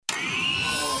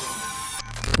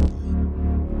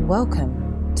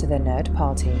Welcome to the Nerd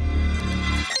Party.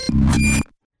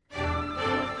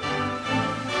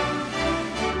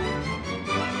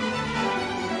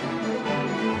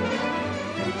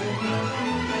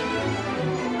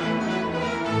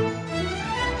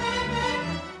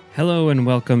 Hello and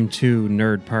welcome to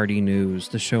Nerd Party News,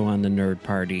 the show on the Nerd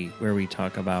Party where we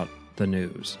talk about the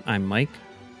news. I'm Mike.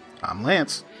 I'm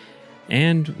Lance.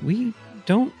 And we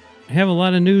don't have a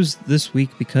lot of news this week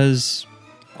because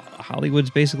Hollywood's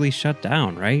basically shut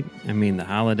down, right? I mean, the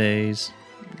holidays,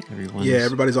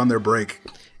 everybody's on their break.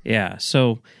 Yeah,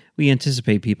 so we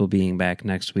anticipate people being back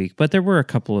next week, but there were a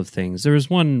couple of things. There was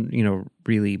one,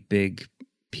 really big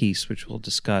piece which we'll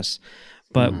discuss,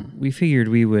 but we figured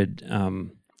we would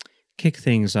kick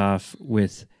things off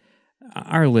with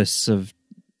our lists of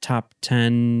top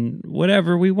 10,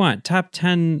 whatever we want. Top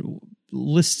 10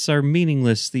 lists are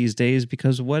meaningless these days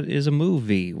because what is a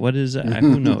movie? What is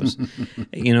who knows?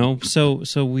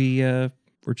 So we're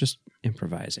just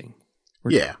improvising.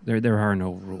 There are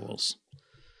no rules.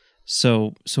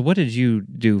 So what did you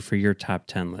do for your top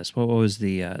 10 list? What was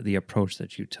the approach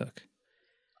that you took?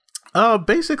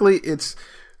 Basically it's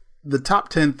the top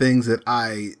 10 things that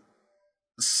I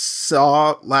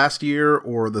saw last year,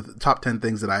 or the top 10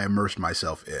 things that I immersed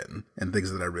myself in and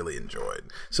things that I really enjoyed.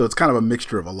 So it's kind of a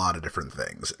mixture of a lot of different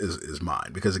things is mine,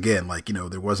 because again,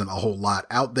 there wasn't a whole lot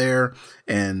out there,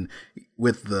 and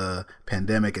with the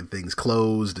pandemic and things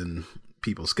closed and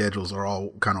people's schedules are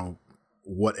all kind of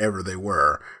whatever they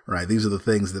were, right? These are the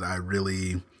things that I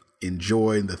really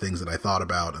enjoyed, the things that I thought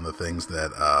about, and the things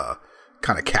that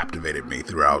kind of captivated me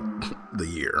throughout the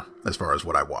year as far as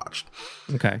what I watched.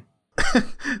 Okay.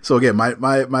 So again, my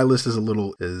list is a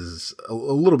little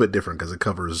bit different because it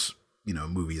covers,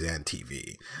 movies and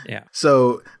TV. Yeah.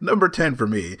 So number 10 for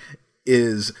me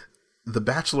is The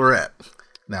Bachelorette.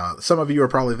 Now, some of you are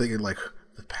probably thinking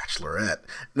The Bachelorette.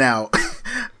 Now,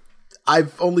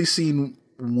 I've only seen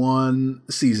one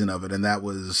season of it, and that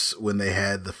was when they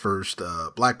had the first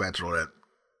Black Bachelorette,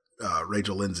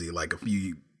 Rachel Lindsay, a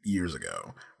few years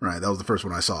ago. Right, that was the first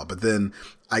one I saw. But then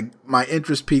my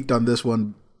interest peaked on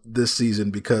this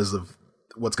season because of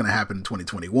what's going to happen in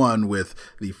 2021 with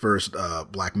the first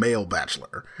black male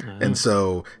bachelor. And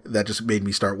so that just made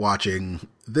me start watching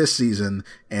this season.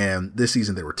 And this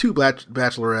season there were two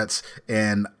bachelorettes,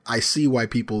 and I see why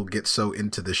people get so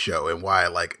into this show and why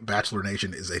Bachelor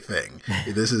Nation is a thing.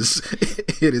 It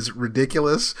is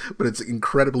ridiculous, but it's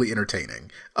incredibly entertaining.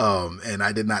 And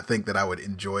I did not think that I would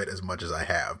enjoy it as much as I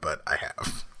have, but I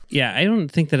have. Yeah, I don't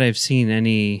think that I've seen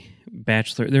any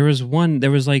Bachelor. There was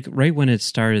right when it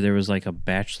started, there was a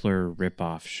Bachelor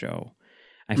ripoff show.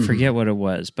 I forget what it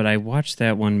was, but I watched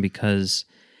that one because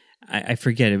I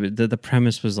forget it. The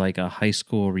premise was a high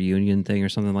school reunion thing or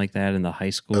something like that, and the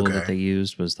high school that they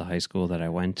used was the high school that I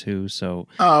went to. So,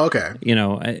 okay,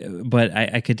 but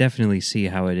I could definitely see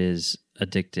how it is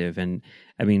addictive, and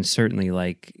I mean certainly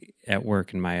at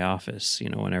work in my office,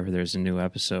 whenever there's a new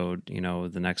episode,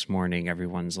 the next morning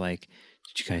everyone's like,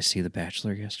 "Did you guys see The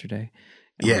Bachelor yesterday?"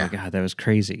 Yeah. Oh my God, that was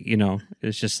crazy.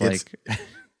 It's just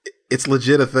it's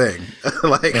legit a thing.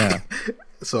 Yeah.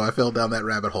 So I fell down that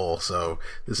rabbit hole. So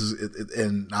this is it,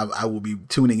 and I will be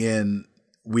tuning in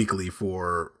weekly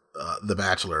for The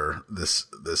Bachelor this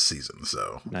season.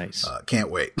 So nice.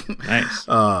 Can't wait. Nice.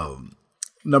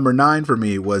 Number 9 for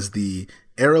me was the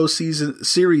Arrow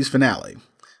series finale.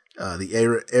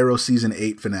 The Arrow season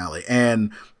 8 finale.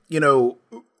 And,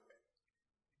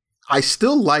 I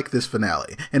still like this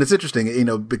finale. And it's interesting,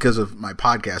 because of my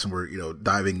podcast and we're,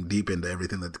 diving deep into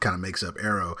everything that kind of makes up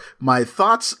Arrow. My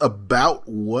thoughts about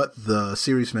what the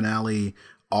series finale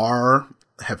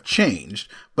have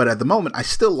changed. But at the moment, I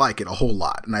still like it a whole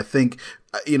lot. And I think,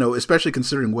 especially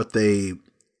considering what they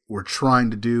were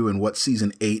trying to do and what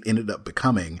season 8 ended up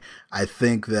becoming, I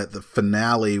think that the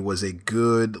finale was a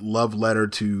good love letter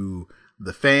to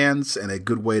the fans and a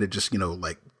good way to just,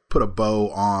 put a bow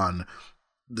on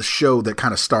the show that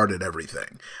kind of started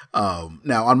everything.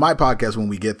 Now on my podcast, when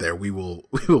we get there, we will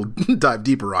dive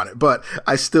deeper on it, but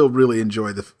I still really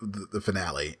enjoy the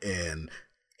finale and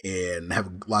have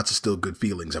lots of still good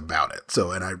feelings about it.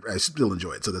 So, and I still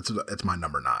enjoy it. So that's my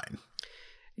number 9.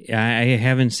 Yeah, I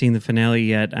haven't seen the finale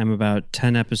yet. I'm about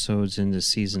 10 episodes into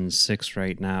season 6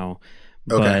 right now.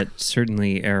 Okay. But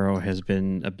certainly Arrow has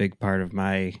been a big part of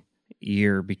my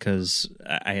year because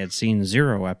I had seen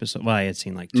 0 episodes. Well, I had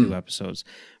seen 2 episodes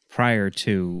prior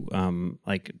to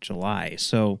July.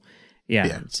 So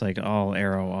yeah, it's all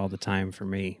Arrow all the time for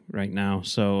me right now.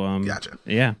 So Gotcha.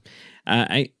 Yeah.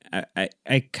 I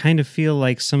kind of feel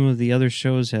like some of the other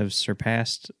shows have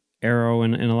surpassed Arrow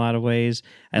in a lot of ways.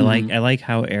 I like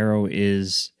how Arrow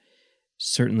is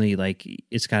certainly like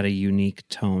it's got a unique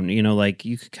tone. You know, like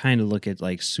you could kind of look at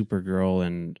like Supergirl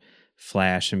and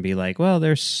Flash and be like, well,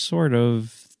 they're sort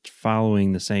of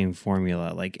following the same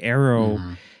formula. Like Arrow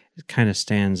kind of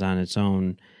stands on its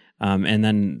own. And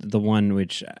then the one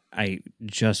which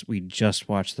we just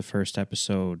watched the first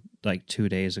episode like 2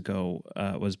 days ago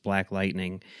was Black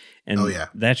Lightning, and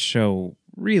that show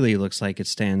really looks like it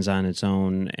stands on its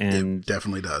own, and it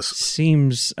definitely does.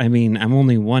 Seems, I mean, I'm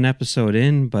only one episode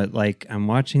in, but like I'm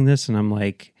watching this and I'm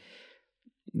like,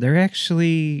 they're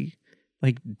actually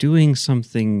like doing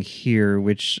something here,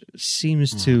 which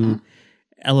seems to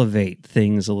elevate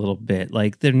things a little bit.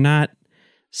 Like they're not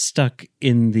stuck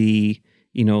in the,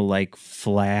 you know, like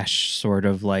Flash sort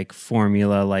of like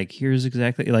formula, like here's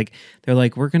exactly, like they're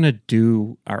like, we're gonna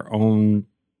do our own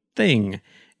thing.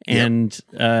 And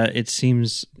it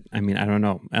seems, I mean, I don't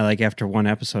know, like after one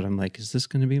episode I'm like, is this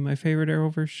gonna be my favorite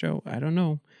Arrowverse show? I don't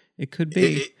know, it could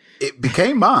be. It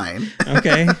became mine.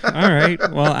 Okay, all right,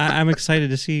 well, I'm excited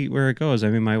to see where it goes. I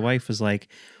mean, my wife was like,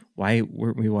 why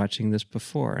weren't we watching this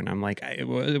before? And I'm like,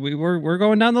 we're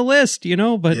going down the list, you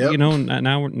know, but you know,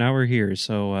 now we're here,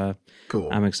 so cool.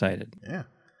 I'm excited. Yeah.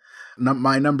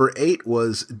 My number 8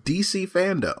 was DC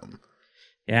Fandom.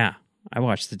 Yeah, I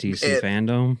watched the DC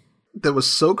Fandom. That was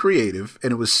so creative,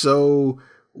 and it was so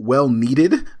well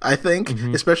needed, I think,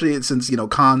 especially since, you know,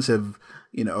 cons have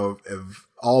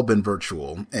all been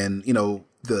virtual, and, you know,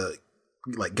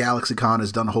 like GalaxyCon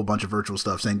has done a whole bunch of virtual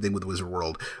stuff. Same thing with Wizard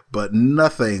World, but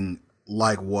nothing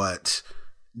like what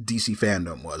DC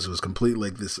Fandom was. It was completely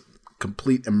like this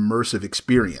complete immersive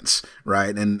experience,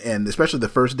 right? And especially the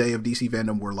first day of DC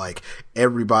Fandom, where like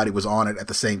everybody was on it at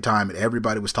the same time and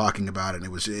everybody was talking about it.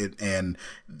 And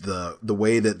the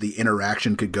way that the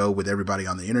interaction could go with everybody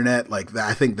on the internet, like that,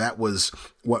 I think that was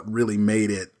what really made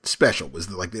it special.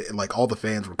 Was like all the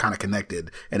fans were kind of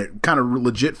connected, and it kind of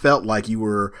legit felt like you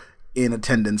were in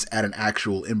attendance at an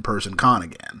actual in-person con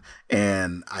again.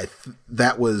 And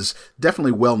that was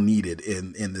definitely well needed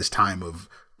in this time of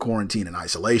quarantine and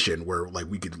isolation, where like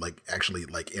we could like actually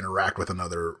like interact with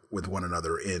one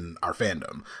another in our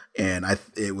fandom. And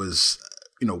it was,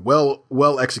 you know,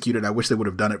 well executed. I wish they would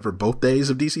have done it for both days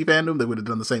of DC Fandom. They would have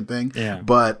done the same thing. Yeah.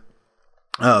 But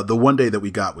the one day that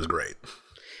we got was great.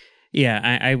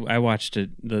 Yeah, I watched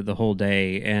it the whole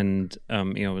day, and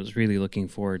you know, was really looking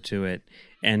forward to it.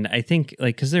 And I think,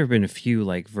 like, because there have been a few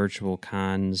like virtual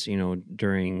cons, you know,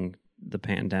 during the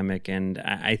pandemic, and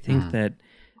I think that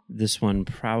this one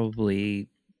probably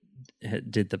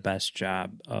did the best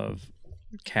job of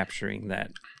capturing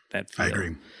that feel. I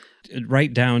agree.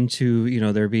 Right down to, you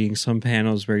know, there being some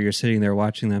panels where you're sitting there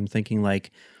watching them thinking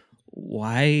like,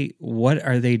 what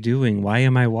are they doing? Why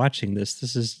am I watching this?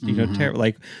 This is, you know, terrible.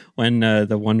 Like when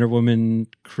the Wonder Woman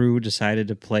crew decided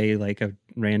to play like a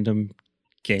random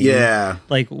game. Yeah.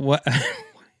 Like what?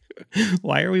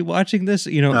 Why are we watching this?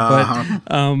 You know,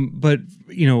 but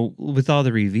you know, with all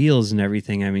the reveals and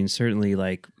everything, I mean, certainly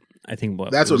like, I think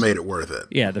that's what made it worth it.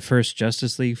 Yeah. The first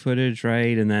Justice League footage.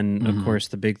 Right. And then of course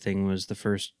the big thing was the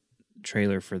first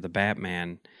trailer for the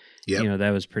Batman. Yep. You know, that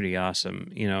was pretty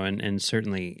awesome, you know, and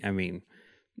certainly, I mean,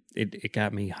 it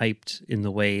got me hyped in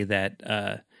the way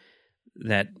that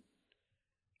that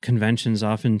conventions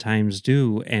oftentimes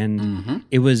do. And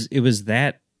it was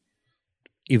that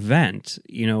event,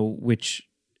 you know, which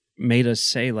made us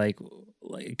say like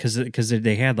because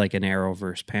they had like an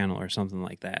Arrowverse panel or something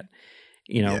like that,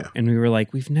 you know, and we were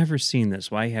like, we've never seen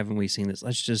this. Why haven't we seen this?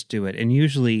 Let's just do it. And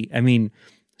usually, I mean,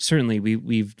 certainly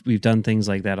we've done things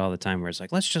like that all the time where it's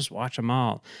like, let's just watch them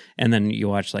all. And then you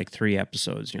watch like 3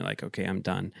 episodes and you're like, okay, I'm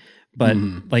done. But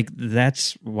like,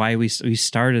 that's why we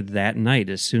started that night.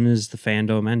 As soon as the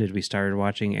fandom ended, we started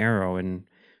watching Arrow, and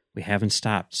we haven't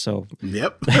stopped. So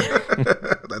yep,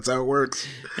 that's how it works.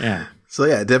 Yeah. So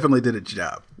yeah, it definitely did its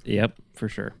job. Yep, for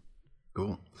sure.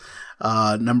 Cool.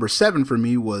 Number 7 for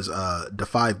me was Da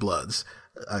 5 Bloods,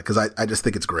 because I just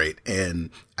think it's great. And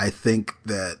I think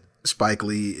that Spike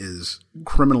Lee is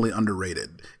criminally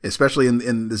underrated, especially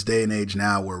in this day and age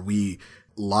now where we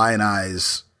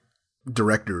lionize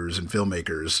directors and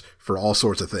filmmakers for all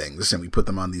sorts of things, and we put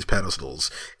them on these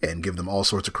pedestals and give them all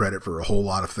sorts of credit for a whole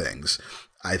lot of things.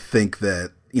 I think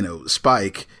that, you know,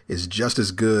 Spike is just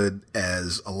as good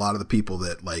as a lot of the people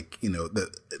that, like, you know, that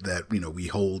you know, we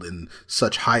hold in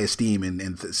such high esteem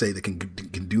and say that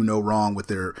can do no wrong with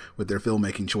their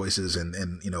filmmaking choices,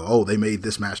 and you know, oh, they made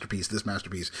this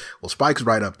masterpiece. Well, Spike's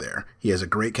right up there. He has a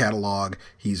great catalog.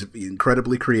 He's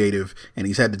incredibly creative, and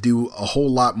he's had to do a whole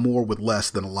lot more with less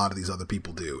than a lot of these other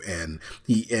people do. And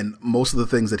most of the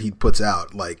things that he puts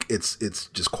out, like, it's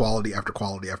just quality after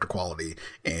quality after quality.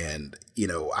 And, you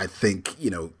know, I think, you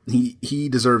know, he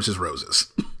deserves his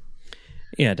roses.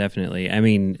 Yeah, definitely. I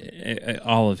mean,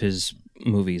 all of his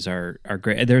movies are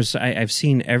great. I've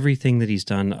seen everything that he's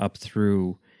done up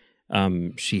through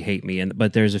She Hate Me,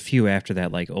 but there's a few after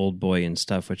that, like Old Boy and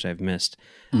stuff, which I've missed.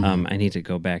 I need to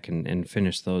go back and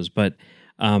finish those. But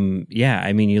yeah,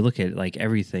 I mean, you look at like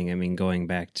everything. I mean, going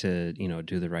back to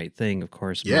Do the Right Thing, of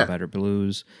course, More Better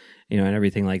Blues, and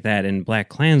everything like that. And Black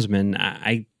Klansman,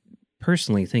 I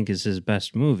personally think is his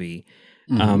best movie.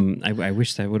 I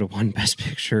wish that would have won Best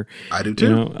Picture. I do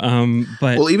too.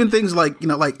 But well, even things like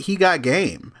like He Got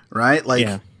Game, right?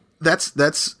 Like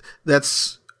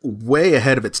that's way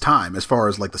ahead of its time as far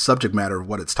as like the subject matter of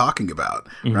what it's talking about,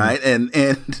 right? And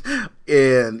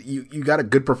you got a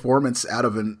good performance out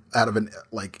of an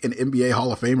like an NBA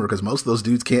Hall of Famer, because most of those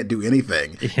dudes can't do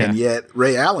anything, and yet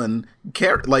Ray Allen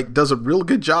does a real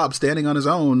good job standing on his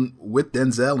own with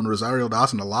Denzel and Rosario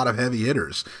Dawson, a lot of heavy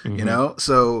hitters,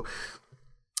 So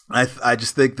I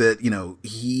just think that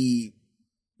he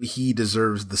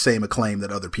deserves the same acclaim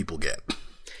that other people get.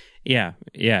 Yeah,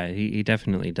 he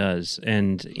definitely does.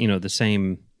 And, the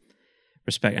same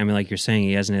respect. I mean, like you're saying,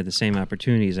 he hasn't had the same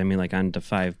opportunities. I mean, like on Da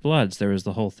 5 Bloods, there was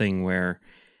the whole thing where,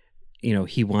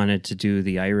 he wanted to do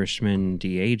the Irishman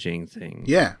de-aging thing.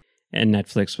 Yeah. And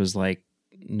Netflix was like,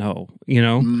 no,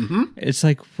 It's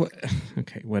like,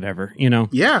 okay, whatever,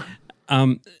 Yeah.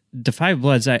 Da 5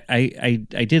 Bloods,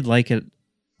 I did like it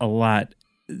a lot.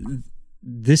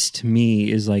 This to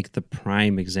me is like the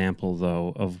prime example,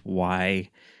 though, of why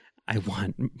I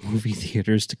want movie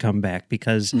theaters to come back,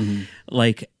 because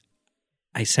like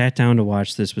I sat down to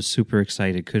watch this, was super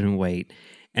excited, couldn't wait.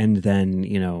 And then,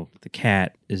 the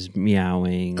cat is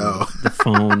meowing, the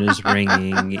phone is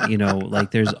ringing, like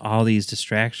there's all these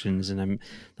distractions, and I'm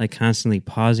like constantly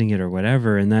pausing it or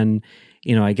whatever. And then,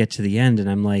 I get to the end and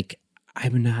I'm like,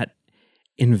 I'm not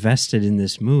invested in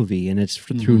this movie, and it's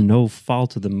through no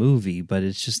fault of the movie, but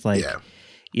it's just like,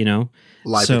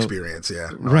 life experience. Yeah.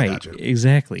 No, right.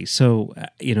 Exactly. So, I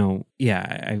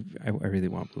really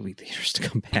want movie theaters to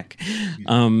come back.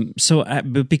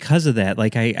 But because of that,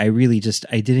 like I really just,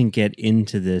 I didn't get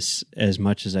into this as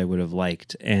much as I would have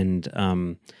liked. And,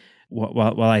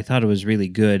 while I thought it was really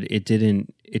good, it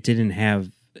didn't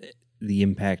have the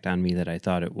impact on me that I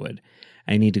thought it would.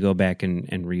 I need to go back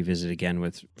and revisit again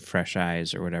with fresh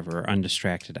eyes or whatever, or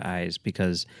undistracted eyes,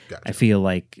 because gotcha. I feel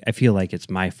like it's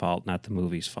my fault, not the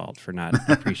movie's fault, for not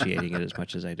appreciating it as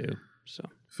much as I do. So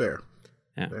fair.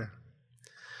 Yeah. Fair.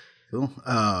 Cool.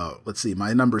 Let's see.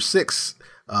 My number 6,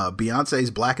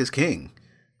 Beyonce's Black is King.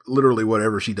 Literally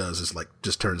whatever she does is like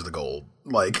just turns to gold.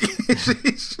 Like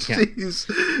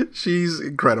she's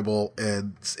incredible,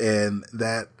 and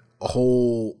that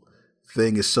whole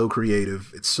thing is so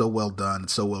creative. It's so well done.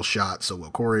 It's so well shot. So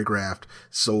well choreographed.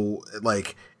 So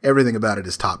like everything about it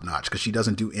is top notch, because she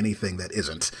doesn't do anything that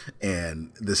isn't.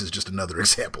 And this is just another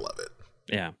example of it.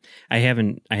 Yeah, I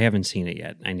haven't seen it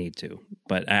yet. I need to,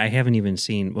 but I haven't even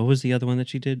seen, what was the other one that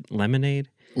she did? Lemonade.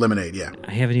 Yeah.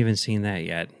 I haven't even seen that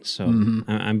yet, so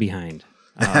I'm behind.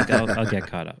 I'll get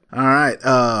caught up. All right,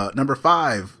 number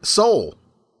 5, Soul.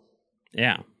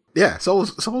 Yeah. Yeah,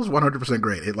 Soul's 100%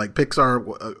 great. It like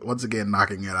Pixar once again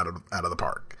knocking it out of the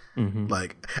park.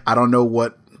 Like I don't know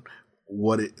what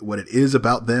it is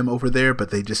about them over there,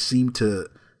 but they just seem to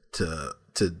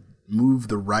move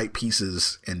the right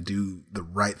pieces and do the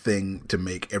right thing to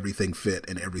make everything fit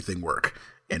and everything work,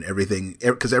 and everything,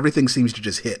 because everything seems to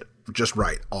just hit just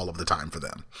right all of the time for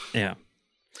them. Yeah.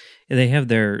 They have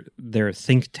their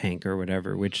think tank or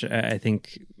whatever, which I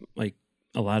think like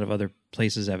a lot of other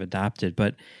places have adopted,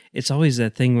 but it's always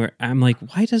that thing where I'm like,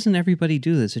 why doesn't everybody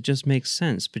do this? It just makes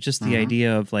sense. But just the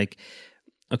idea of like,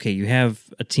 okay, you have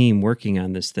a team working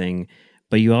on this thing,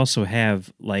 but you also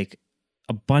have like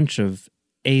a bunch of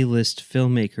A-list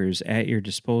filmmakers at your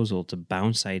disposal to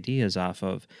bounce ideas off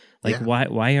of. Like,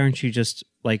 why aren't you just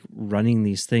like running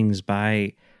these things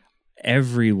by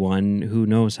everyone who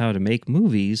knows how to make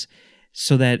movies,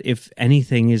 so that if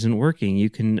anything isn't working, you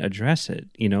can address it,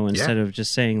 instead of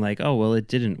just saying like, oh, well, it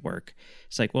didn't work.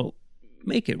 It's like, well,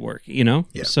 make it work, Yeah.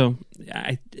 So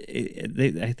I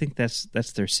think that's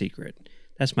their secret.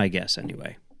 That's my guess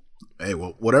anyway. Hey,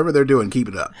 well, whatever they're doing, keep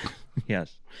it up.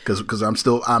 Yes. Because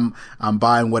I'm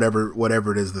buying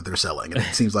whatever it is that they're selling, and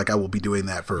it seems like I will be doing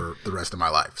that for the rest of my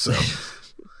life. So,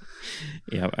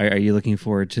 yeah. Are you looking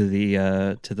forward to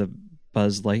the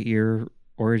Buzz Lightyear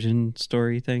origin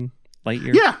story thing?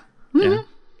 Lightyear? Yeah. Mm-hmm.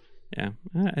 Yeah.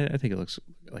 I think it looks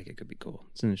like it could be cool.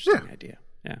 It's an interesting idea.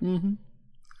 Yeah. Mm-hmm.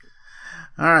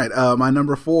 All right. My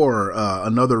number 4,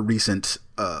 another recent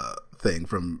thing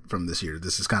from this year.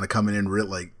 This is kind of coming in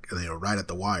right at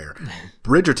the wire.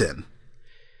 Bridgerton.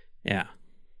 Yeah.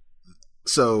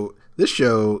 So this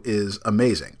show is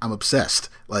amazing. I'm obsessed.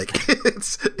 Like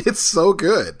it's so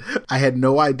good. I had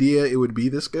no idea it would be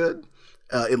this good.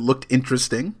 It looked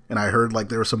interesting, and I heard like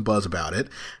there was some buzz about it,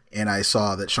 and I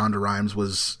saw that Shonda Rhimes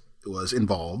was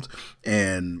involved,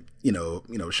 and you know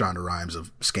Shonda Rhimes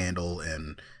of Scandal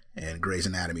and Grey's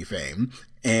Anatomy fame,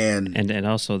 and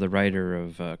also the writer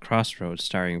of Crossroads,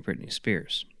 starring Britney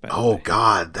Spears. Oh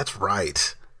God, that's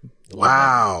right.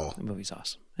 Wow, that movie's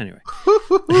awesome. Anyway,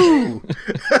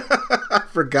 I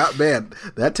forgot, man.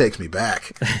 That takes me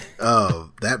back.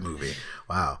 Oh, that movie.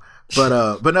 Wow. But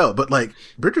like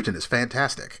Bridgerton is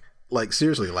fantastic. Like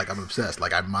seriously, like I'm obsessed.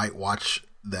 Like I might watch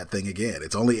that thing again.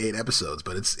 It's only 8 episodes,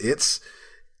 but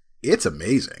it's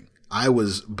amazing. I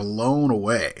was blown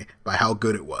away by how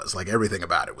good it was. Like everything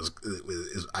about it was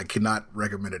I cannot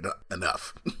recommend it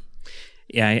enough.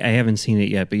 Yeah, I haven't seen it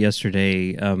yet, but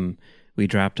yesterday we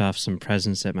dropped off some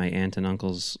presents at my aunt and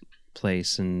uncle's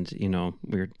place, and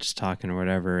we were just talking or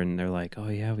whatever, and they're like, "Oh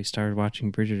yeah, we started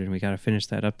watching Bridgerton. We got to finish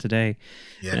that up today."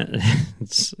 Yeah,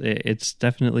 it's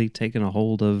definitely taken a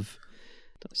hold of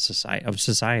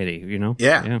society.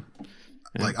 Yeah.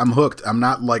 Like I'm hooked. I'm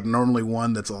not like normally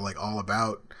one that's all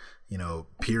about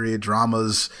period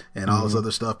dramas and all this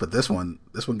other stuff, but this one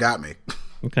got me.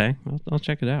 Okay, I'll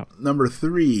check it out. Number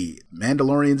 3,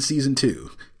 Mandalorian season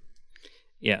 2.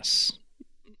 Yes.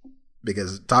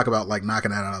 Because talk about like knocking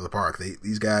that out of the park.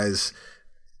 These guys,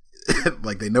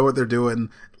 like they know what they're doing.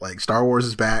 Like Star Wars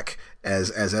is back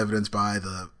as evidenced by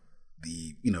the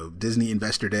Disney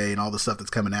Investor Day and all the stuff that's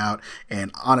coming out.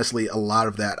 And honestly, a lot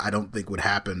of that I don't think would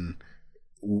happen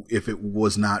if it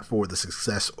was not for the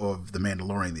success of The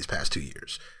Mandalorian these past 2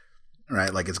 years.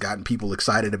 Right? Like it's gotten people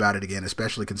excited about it again,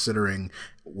 especially considering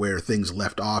where things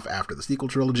left off after the sequel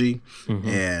trilogy. Mm-hmm.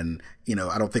 And,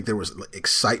 I don't think there was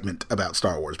excitement about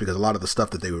Star Wars because a lot of the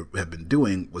stuff that they have been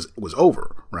doing was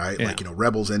over, right? Yeah. Like,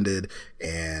 Rebels ended,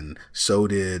 and so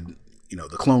did,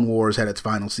 the Clone Wars had its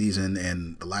final season,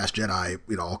 and The Last Jedi,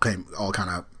 all kind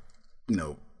of,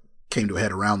 came to a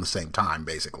head around the same time,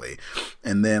 basically.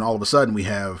 And then all of a sudden we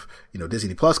have,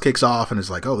 Disney Plus kicks off and it's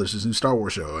like, oh, there's this new Star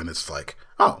Wars show. And it's like,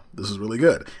 oh, this is really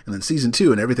good. And then season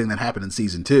 2 and everything that happened in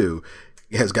season 2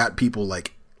 has got people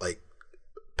like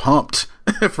pumped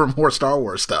for more Star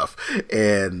Wars stuff.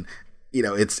 And,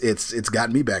 it's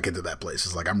gotten me back into that place.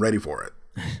 It's like, I'm ready for it.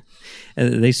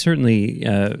 They certainly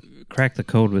cracked the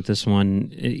code with this one.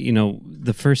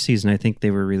 The first season, I think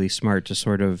they were really smart to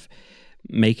sort of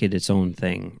make it its own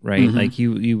thing, right? Mm-hmm. Like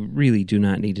you really do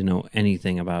not need to know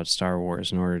anything about Star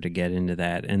Wars in order to get into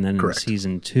that. And then Correct. In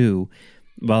season 2,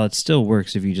 while it still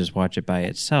works if you just watch it by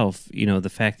itself, the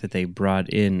fact that they brought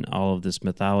in all of this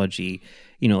mythology,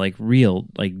 like real,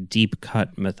 like deep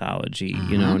cut mythology,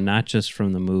 mm-hmm. Not just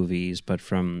from the movies, but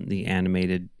from the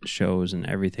animated shows and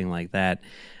everything like that.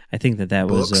 I think that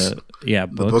books. Was the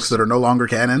books that are no longer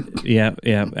canon. Yeah.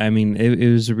 I mean,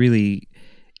 it was a really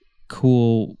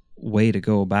cool way to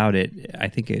go about it. I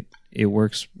think it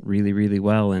works really, really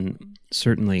well, and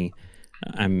certainly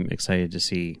I'm excited to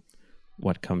see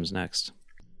what comes next.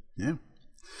 Yeah.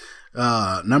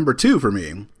 Number 2 for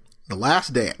me, The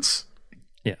Last Dance.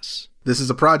 Yes. This is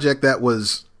a project that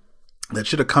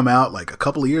should have come out like a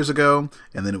couple of years ago,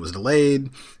 and then it was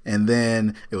delayed, and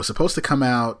then it was supposed to come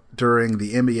out during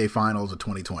the NBA Finals of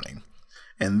 2020.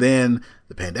 And then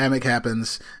the pandemic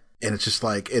happens, and it's just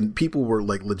like, and people were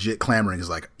like legit clamoring. It's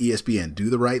like, ESPN,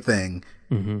 do the right thing.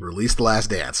 Mm-hmm. Release The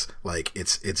Last Dance. Like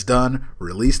it's done.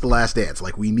 Release The Last Dance.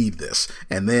 Like we need this.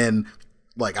 And then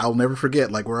like, I'll never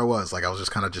forget like where I was. Like I was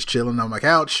just kind of just chilling on my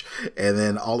couch. And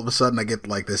then all of a sudden I get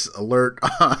like this alert,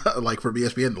 like from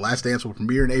ESPN, The Last Dance will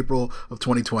premiere in April of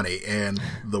 2020. And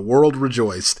the world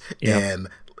rejoiced. Yep. And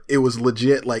it was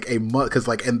legit like a month. Cause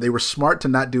like, and they were smart to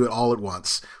not do it all at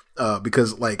once.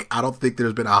 Because like I don't think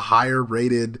there's been a higher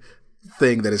rated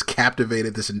thing that has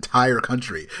captivated this entire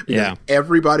country. Yeah,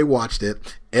 everybody watched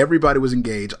it. Everybody was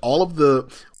engaged. All of the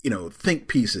think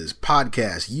pieces,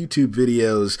 podcasts, YouTube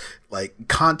videos, like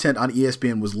content on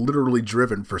ESPN was literally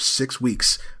driven for 6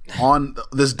 weeks on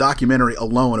this documentary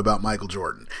alone about Michael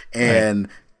Jordan. And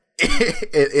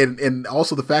right. and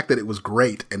also the fact that it was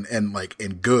great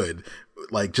and good.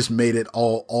 Like just made it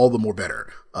all the more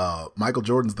better. Michael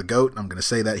Jordan's the GOAT. I'm going to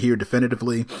say that here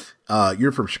definitively.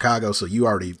 You're from Chicago, so I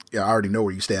already know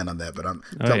where you stand on that.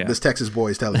 But this Texas boy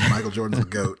is telling you Michael Jordan's the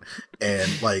GOAT,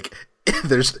 and like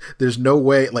there's no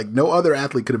way, like no other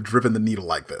athlete could have driven the needle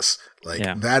like this.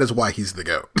 Like that is why he's the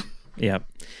GOAT. Yeah.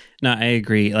 No, I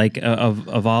agree. Like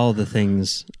of all the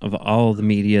things, of all the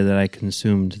media that I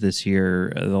consumed this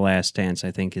year, The Last Dance I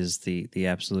think is the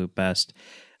absolute best.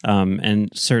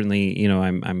 And certainly,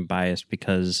 I'm biased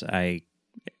because I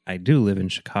I do live in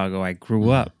Chicago. I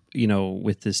grew up,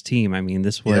 with this team. I mean,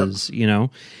 this was,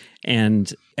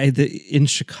 and in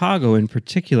Chicago in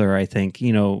particular, I think,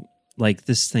 like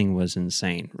this thing was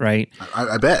insane, right?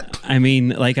 I bet. I mean,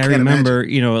 like I remember,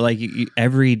 like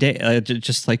every day,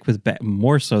 just like with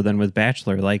more so than with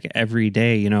Bachelor, like every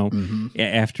day,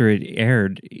 after it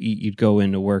aired, you'd go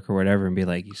into work or whatever and be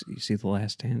like, "You see The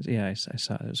Last Dance? Yeah, I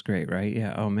saw it. It was great, right?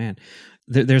 Yeah. Oh man,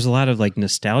 there's a lot of like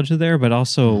nostalgia there, but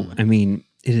also, I mean,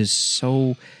 it is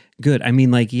so good. I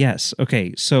mean, like yes,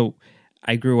 okay, so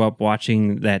I grew up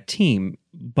watching that team,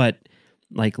 but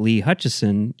like Lee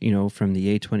Hutchison, from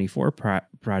the A24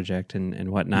 project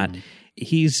and whatnot,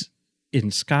 he's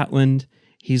in Scotland.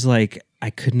 He's like, I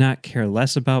could not care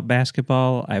less about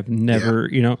basketball. I've never,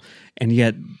 and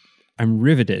yet I'm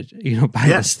riveted, by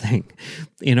this thing,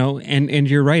 and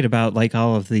you're right about like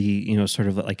all of the, sort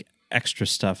of like extra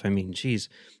stuff. I mean, geez,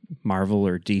 Marvel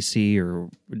or DC or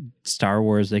Star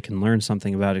Wars, they can learn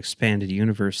something about expanded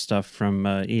universe stuff from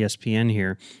ESPN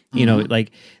here.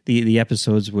 Like the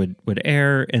episodes would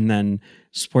air, and then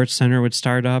Sports Center would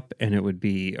start up, and it would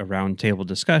be a round table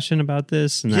discussion about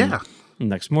this, and then the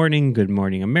next morning, Good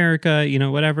Morning America,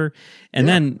 whatever. And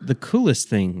then the coolest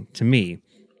thing to me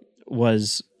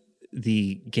was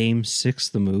the Game 6,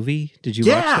 the movie. Did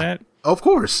you watch that? Of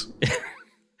course.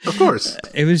 Of course.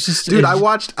 It was just, dude, I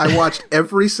watched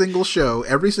every single show,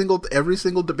 every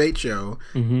single debate show,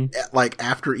 like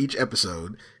after each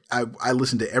episode. I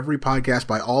listened to every podcast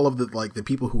by all of the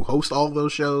people who host all of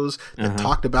those shows that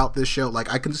talked about this show.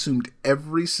 Like I consumed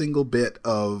every single bit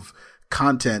of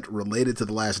content related to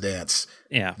The Last Dance.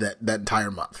 Yeah. That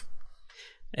entire month.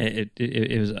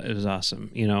 It was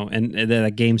awesome, and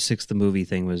that Game 6, the movie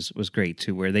thing was great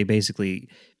too, where they basically,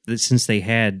 since they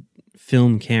had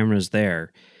film cameras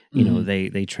there,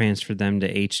 they transferred them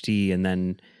to HD and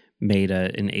then made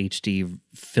an HD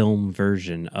film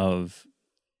version of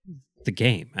the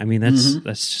game. I mean, that's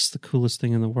just the coolest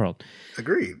thing in the world.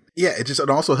 Agreed. Yeah, it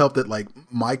also helped that like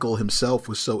Michael himself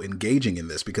was so engaging in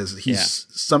this, because he's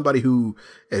somebody who,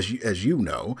 as you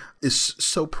know, is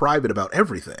so private about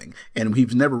everything, and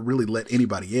he's never really let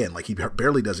anybody in. Like he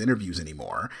barely does interviews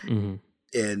anymore.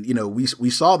 And, we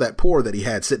saw that pour that he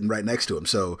had sitting right next to him.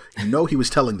 So, he was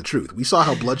telling the truth. We saw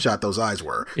how bloodshot those eyes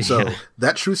were. So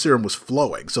that truth serum was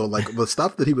flowing. So like the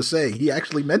stuff that he was saying, he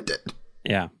actually meant it.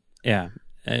 Yeah. Yeah.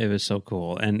 It was so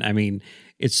cool. And I mean,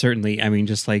 it's certainly,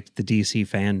 just like the DC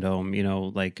fandom,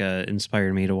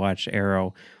 inspired me to watch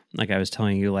Arrow. Like I was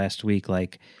telling you last week,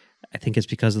 like, I think it's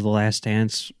because of The Last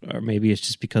Dance, or maybe it's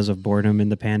just because of boredom in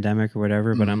the pandemic or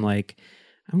whatever. But I'm like,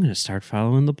 I'm going to start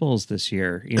following the Bulls this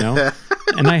year,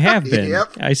 and I have been.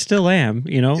 Yep. I still am.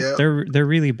 Yep. They're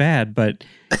really bad, but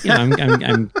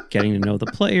I'm getting to know the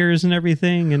players and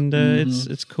everything, and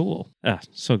it's cool.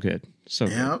 So good, so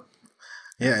good.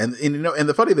 Yeah, and and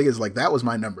the funny thing is, like, that was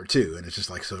my number 2, and it's just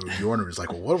like, so your wonder is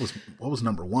like, well, what was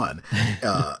number 1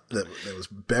 that was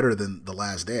better than The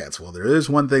Last Dance? Well, there is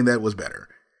one thing that was better: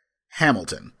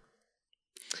 Hamilton.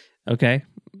 Okay.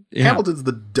 Yeah. Hamilton's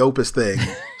the dopest thing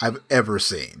I've ever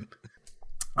seen.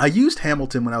 I used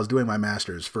Hamilton when I was doing my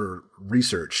master's for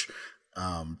research,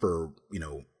 for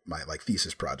my like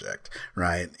thesis project,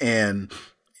 right? And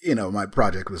my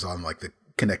project was on like the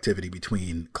connectivity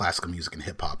between classical music and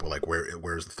hip hop, or like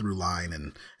where's the through line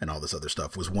and all this other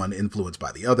stuff. Was one influenced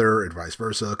by the other, and vice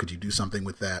versa? Could you do something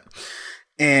with that?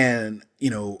 And,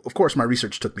 of course, my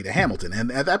research took me to Hamilton.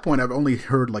 And at that point, I've only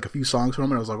heard like a few songs from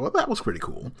him. And I was like, well, that was pretty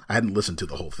cool. I hadn't listened to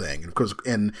the whole thing. And of course,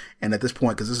 and at this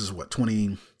point, because this is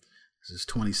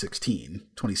 2016,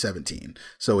 2017.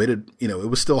 So it had, it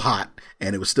was still hot,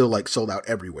 and it was still like sold out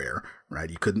everywhere, right?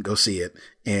 You couldn't go see it.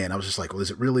 And I was just like, well, is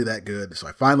it really that good? So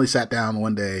I finally sat down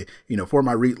one day, for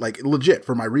my legit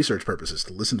for my research purposes,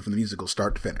 to listen to the musical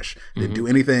start to finish. Didn't do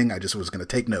anything. I just was going to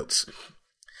take notes.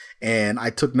 And I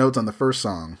took notes on the first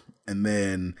song, and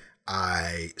then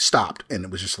I stopped, and it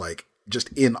was just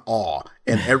in awe.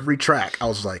 And every track, I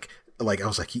was like,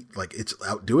 it's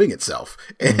outdoing itself,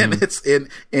 and it's in,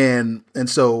 and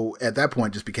so at that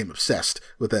point, just became obsessed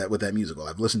with that musical.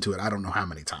 I've listened to it I don't know how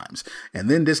many times. And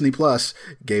then Disney Plus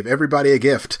gave everybody a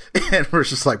gift, and we're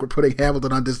just like, we're putting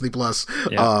Hamilton on Disney Plus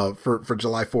for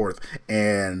July 4th,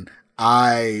 and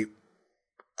I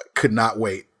could not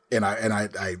wait, and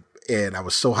I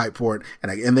was so hyped for it,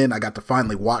 and then I got to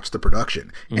finally watch the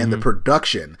production, and the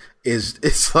production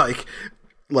it's like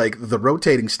the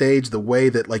rotating stage, the way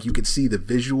that like you could see the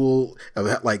visual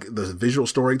of like the visual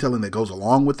storytelling that goes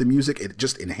along with the music, it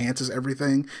just enhances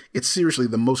everything. It's seriously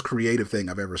the most creative thing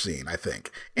I've ever seen, I think,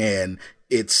 and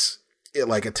it's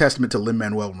like a testament to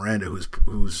Lin-Manuel Miranda,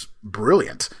 who's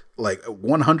brilliant, like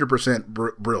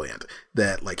 100% brilliant,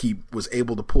 that like he was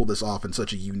able to pull this off in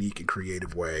such a unique and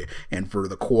creative way, and for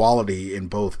the quality in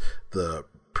both the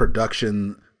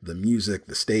production, the music,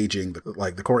 the staging, the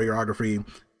choreography,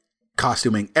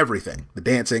 costuming, everything, the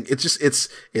dancing.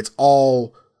 It's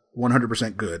all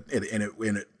 100% good, and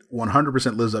it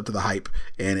 100% lives up to the hype,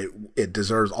 and it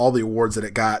deserves all the awards that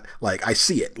it got. Like, I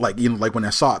see it. Like, like when I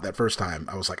saw it that first time,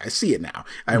 I was like, I see it now.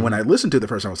 And when I listened to it the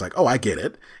first time, I was like, oh, I get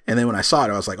it. And then when I saw it,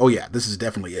 I was like, oh yeah, this is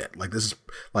definitely it. Like, this is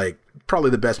like probably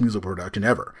the best musical production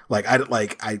ever.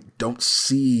 I don't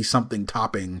see something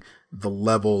topping the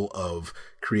level of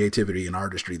creativity and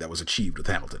artistry that was achieved with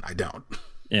Hamilton. I don't.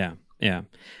 Yeah.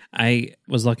 I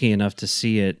was lucky enough to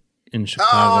see it in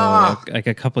Chicago like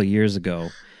a couple of years ago.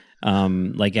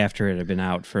 Like after it had been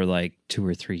out for like 2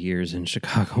 or 3 years in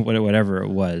Chicago, whatever it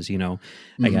was,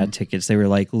 I got tickets. They were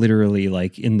like literally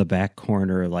like in the back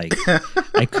corner. Like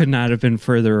I could not have been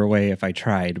further away if I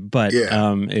tried, but,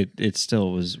 it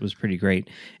still was pretty great.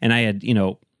 And I had,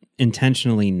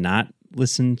 intentionally not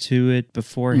listened to it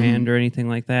beforehand or anything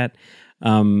like that.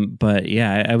 But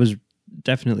yeah, I was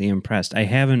definitely impressed. I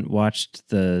haven't watched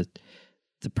the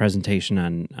presentation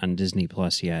on Disney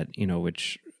Plus yet,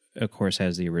 which of course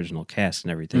has the original cast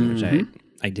and everything, which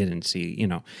I didn't see,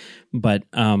 but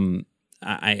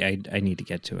I need to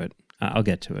get to it. I'll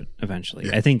get to it eventually.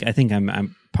 Yeah. I think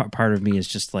I'm part of me is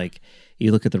just like,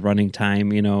 you look at the running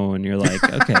time, and you're like,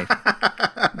 okay,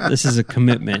 this is a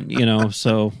commitment,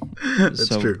 so that's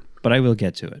true. But I will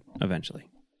get to it eventually.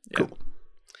 Yeah. Cool.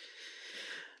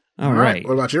 All right.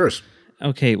 What about yours?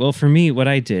 Okay. Well, for me, what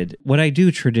I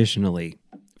do traditionally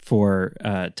for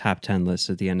top 10 lists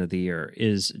at the end of the year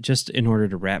is just in order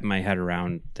to wrap my head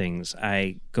around things,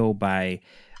 I go by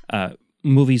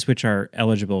movies which are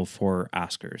eligible for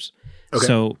Oscars. Okay.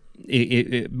 So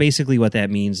it basically what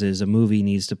that means is a movie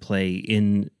needs to play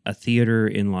in a theater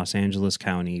in Los Angeles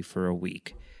County for a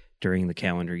week during the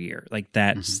calendar year. Like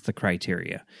that's the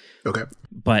criteria. Okay.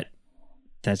 But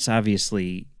that's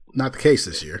obviously not the case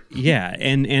this year. Yeah,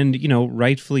 and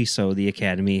rightfully so, the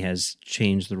Academy has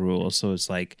changed the rules. So it's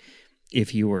like,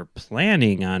 if you were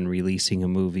planning on releasing a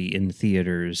movie in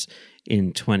theaters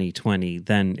in 2020,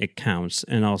 then it counts.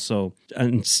 And also,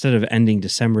 instead of ending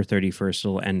December 31st,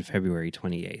 it'll end February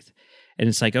 28th. And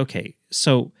it's like, okay,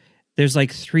 so there's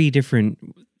like 3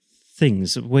 different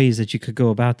ways that you could go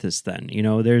about this then.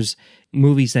 There's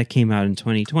movies that came out in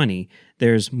 2020.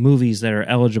 There's movies that are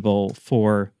eligible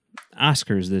for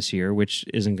Oscars this year, which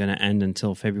isn't going to end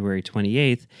until February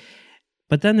 28th.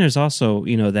 But then there's also,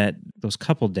 that those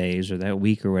couple days or that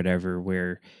week or whatever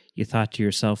where you thought to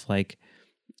yourself, like,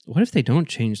 what if they don't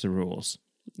change the rules?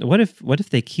 What if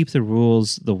they keep the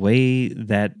rules the way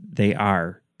that they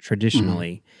are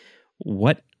traditionally?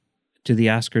 What do the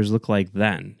Oscars look like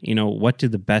then? What do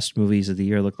the best movies of the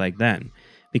year look like then?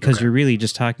 Because you're really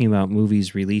just talking about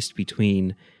movies released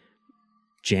between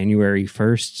January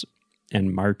 1st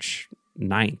and March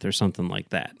 9th or something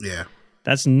like that. Yeah.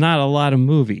 That's not a lot of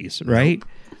movies, right?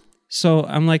 Nope. So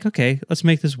I'm like, okay, let's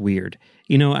make this weird.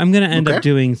 I'm going to end up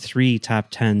doing 3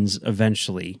 top 10s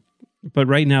eventually. But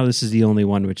right now, this is the only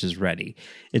one which is ready.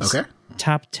 It's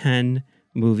top 10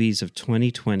 movies of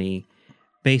 2020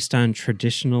 based on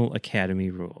traditional Academy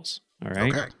rules. All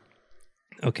right?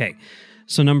 Okay.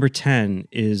 So number 10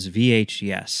 is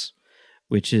VHS,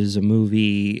 which is a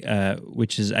movie,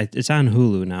 it's on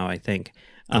Hulu now, I think.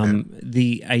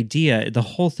 The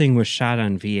whole thing was shot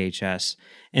on VHS,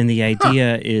 and the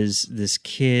idea is this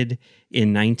kid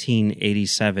in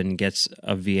 1987 gets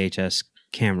a VHS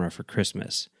camera for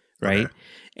Christmas, right? Okay.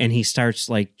 And he starts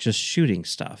like just shooting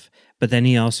stuff, but then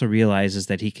he also realizes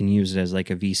that he can use it as like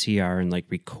a VCR and like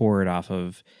record off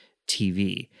of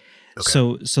TV.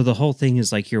 Okay. So the whole thing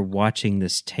is like you're watching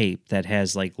this tape that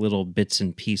has like little bits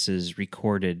and pieces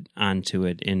recorded onto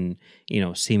it in,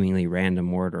 seemingly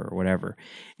random order or whatever.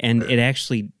 And it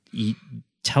actually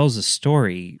tells a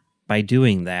story by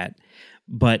doing that,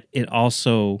 but it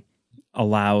also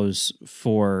allows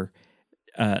for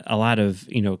a lot of,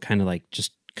 kind of like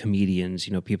just comedians,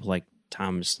 people like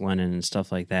Thomas Lennon and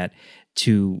stuff like that,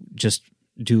 to just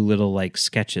do little like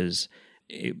sketches,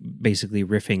 basically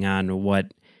riffing on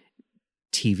what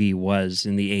TV was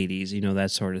in the 80s,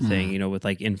 that sort of thing, with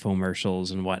like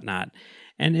infomercials and whatnot.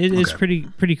 And it is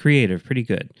pretty creative, pretty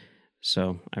good.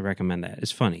 So I recommend that.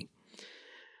 It's funny.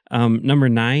 Number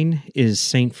 9 is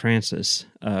St. Francis,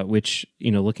 which,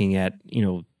 looking at,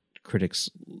 critics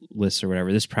lists or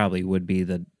whatever, this probably would be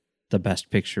the best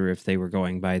picture if they were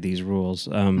going by these rules.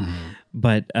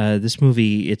 But this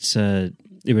movie, it's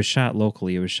it was shot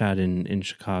locally. It was shot in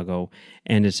Chicago,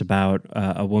 and it's about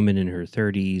a woman in her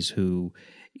 30s who,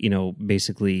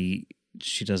 basically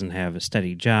she doesn't have a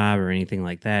steady job or anything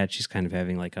like that. She's kind of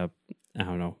having like a, I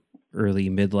don't know, early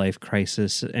midlife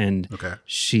crisis, and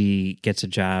she gets a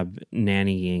job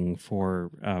nannying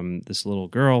for this little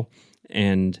girl,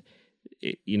 and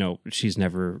she's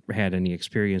never had any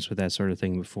experience with that sort of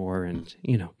thing before, and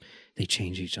they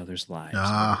change each other's lives.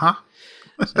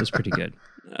 So it's pretty good.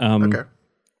 Okay.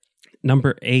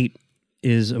 Number 8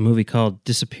 is a movie called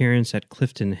Disappearance at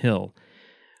Clifton Hill,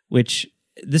 which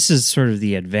this is sort of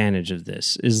the advantage of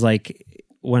this, is like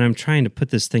when I'm trying to put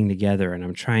this thing together and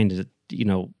I'm trying to,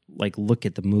 like look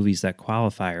at the movies that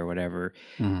qualify or whatever,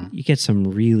 you get some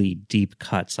really deep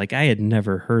cuts. Like I had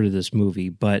never heard of this movie,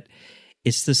 but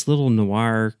it's this little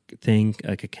noir thing,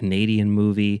 like a Canadian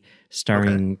movie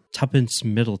starring Tuppence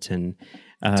Middleton.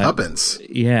 Tuppence?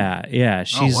 Yeah.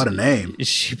 What a name.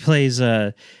 She plays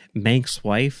Mank's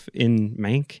wife in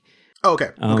Mank. Oh,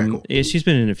 okay. Cool. She's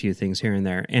been in a few things here and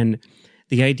there. And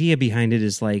the idea behind it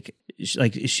is like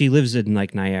she lives in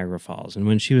like Niagara Falls. And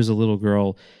when she was a little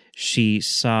girl, she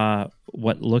saw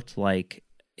what looked like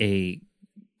a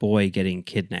boy getting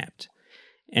kidnapped.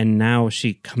 And now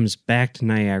she comes back to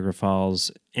Niagara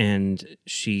Falls and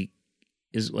she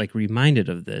is like reminded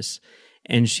of this.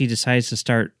 And she decides to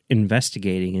start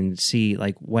investigating and see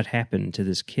like what happened to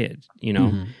this kid.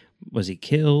 Was he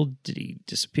killed? Did he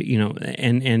disappear?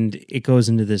 And it goes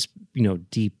into this,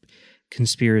 deep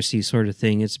conspiracy sort of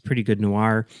thing. It's a pretty good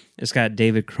noir. It's got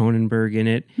David Cronenberg in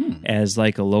it as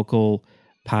like a local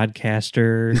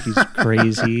podcaster. He's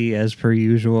crazy as per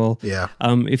usual. Yeah.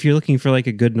 If you're looking for like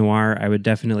a good noir, I would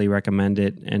definitely recommend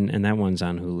it. And that one's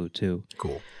on Hulu too.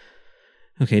 Cool.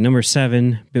 Okay, number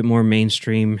 7, a bit more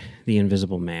mainstream, The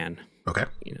Invisible Man. Okay.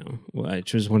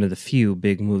 Which was one of the few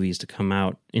big movies to come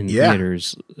out in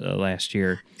theaters last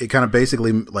year. It kind of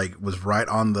basically like was right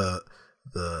on the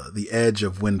edge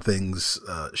of when things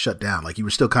shut down. Like you were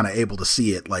still kind of able to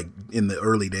see it like in the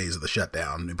early days of the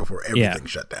shutdown before everything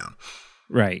shut down.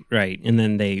 Right. And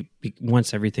then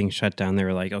once everything shut down, they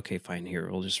were like, okay, fine, here,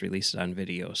 we'll just release it on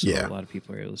video. So a lot of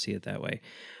people are able to see it that way.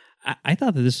 I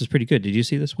thought that this was pretty good. Did you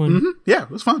see this one? Mm-hmm. Yeah, it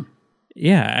was fun.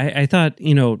 Yeah, I thought,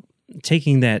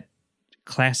 taking that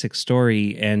classic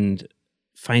story and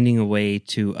finding a way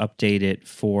to update it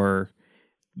for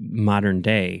modern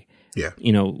day,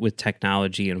 with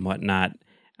technology and whatnot,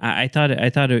 I thought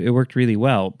it worked really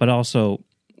well, but also,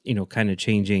 kind of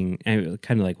changing,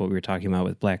 kind of like what we were talking about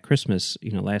with Black Christmas,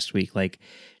 last week, like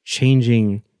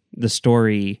changing the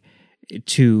story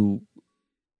to,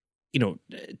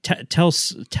 tell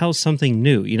something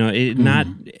new, not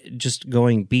just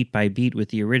going beat by beat with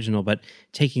the original, but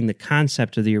taking the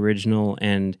concept of the original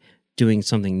and doing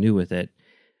something new with it.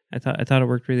 I thought it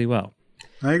worked really well.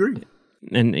 I agree.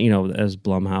 And, as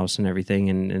Blumhouse and everything.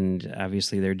 And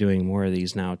obviously they're doing more of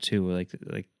these now too. Like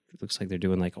it looks like they're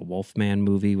doing like a Wolfman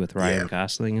movie with Ryan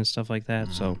Gosling and stuff like that.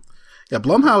 So yeah,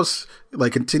 Blumhouse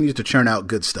like continues to churn out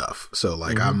good stuff. So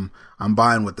like I'm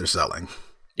buying what they're selling.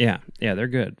 Yeah, they're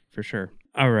good for sure.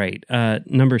 All right,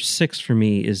 number 6 for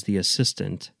me is The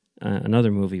Assistant, another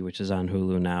movie which is on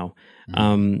Hulu now.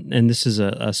 And this is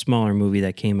a smaller movie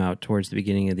that came out towards the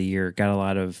beginning of the year. Got a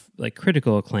lot of like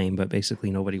critical acclaim, but basically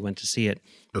nobody went to see it.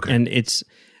 Okay, and it's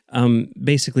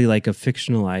basically like a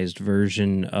fictionalized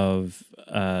version of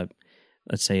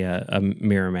let's say a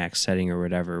Miramax setting or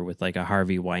whatever, with like a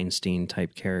Harvey Weinstein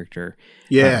type character.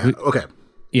 Yeah. Okay.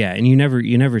 Yeah, and you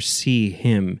never see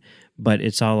him, but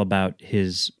it's all about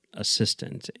his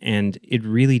assistant, and it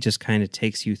really just kind of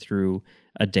takes you through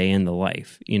a day in the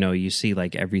life. You see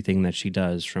like everything that she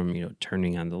does, from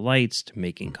turning on the lights to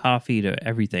making coffee to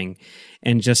everything,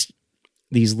 and just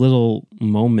these little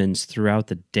moments throughout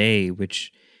the day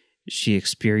which she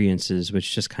experiences,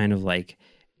 which just kind of like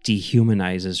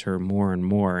dehumanizes her more and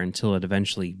more until it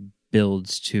eventually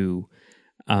builds to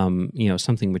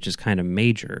something which is kind of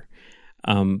major.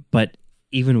 But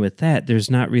even with that, there's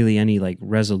not really any like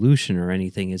resolution or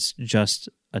anything. It's just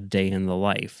a day in the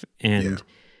life, and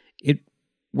it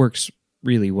works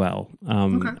really well.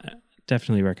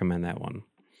 Definitely recommend that one.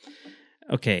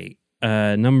 Okay,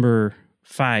 number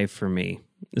 5 for me.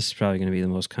 This is probably going to be the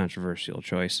most controversial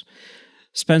choice.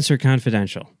 Spencer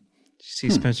Confidential. Did you see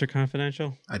Spencer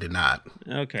Confidential? I did not.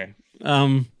 Okay.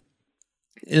 It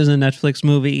is a Netflix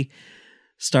movie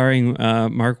starring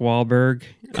Mark Wahlberg.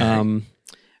 Okay.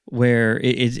 Where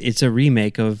it's a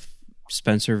remake of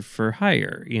Spencer for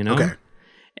Hire, Okay.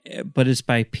 But it's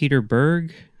by Peter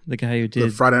Berg, the guy who did the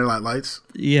Friday Night Lights.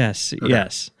 Yes, okay.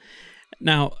 Yes.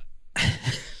 Now,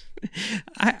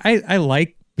 I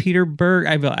like Peter Berg.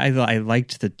 I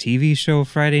liked the TV show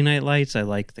Friday Night Lights. I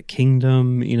like The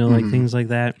Kingdom, like things like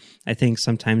that. I think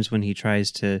sometimes when he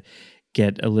tries to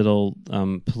get a little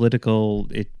political,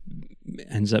 it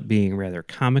ends up being rather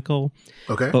comical.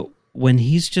 Okay. But when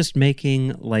he's just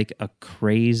making like a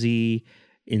crazy,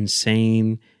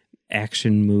 insane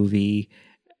action movie,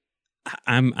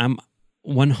 I'm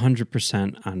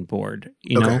 100% on board.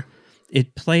 You know,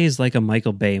 it plays like a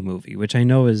Michael Bay movie, which I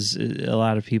know is a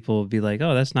lot of people will be like,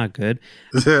 "Oh, that's not good."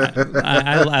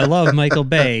 I love Michael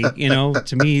Bay.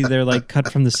 To me, they're like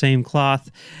cut from the same cloth.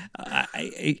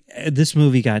 This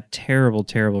movie got terrible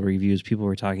reviews. People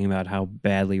were talking about how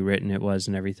badly written it was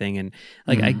and everything. And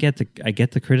like, I get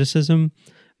the criticism,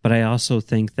 but I also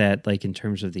think that like in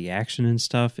terms of the action and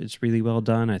stuff, it's really well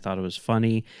done. I thought it was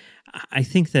funny. I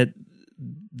think that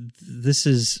this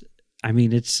is,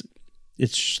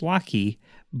 it's schlocky,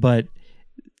 but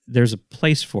there's a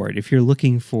place for it. If you're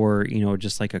looking for,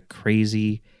 just like a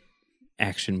crazy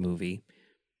action movie,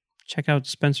 check out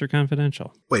Spencer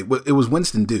Confidential. Wait, it was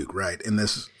Winston Duke, right? In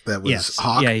this, that was yes.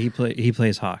 Hawk? Yeah, he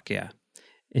plays Hawk, yeah.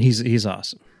 And he's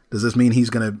awesome. Does this mean he's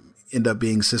going to end up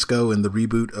being Cisco in the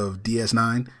reboot of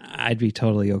DS9? I'd be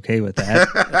totally okay with that.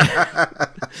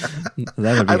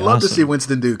 That would be I'd love to awesome. see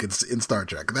Winston Duke in Star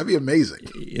Trek. That'd be amazing.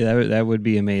 Yeah, that would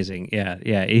be amazing.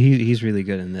 Yeah. He's really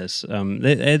good in this.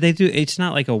 They do. It's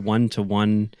not like a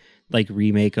 1-to-1 like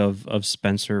remake of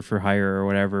Spencer for Hire or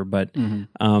whatever, but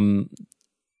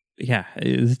yeah,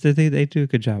 they do a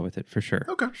good job with it for sure.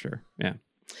 Okay, for sure. Yeah.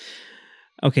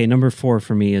 Okay, number 4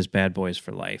 for me is Bad Boys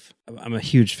for Life. I'm a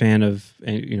huge fan of,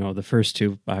 the first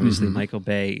two, obviously Michael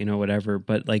Bay, whatever.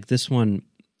 But like this one,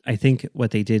 I think what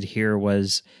they did here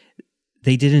was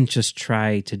they didn't just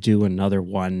try to do another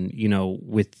one,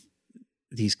 with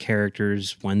these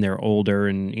characters when they're older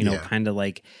and, kind of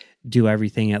like do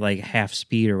everything at like half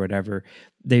speed or whatever.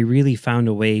 They really found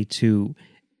a way to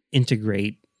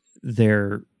integrate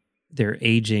their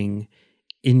aging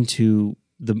into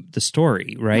the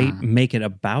story, right? Make it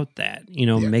about that,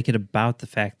 make it about the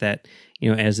fact that,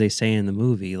 as they say in the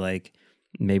movie, like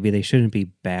maybe they shouldn't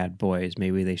be bad boys.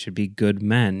 Maybe they should be good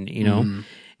men,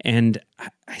 And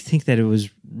I think that it was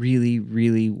really,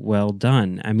 really well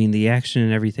done. I mean, the action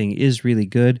and everything is really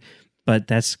good, but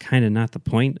that's kind of not the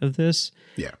point of this.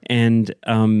 Yeah. And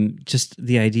just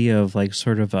the idea of like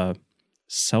sort of a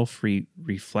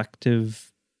self-reflective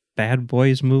Bad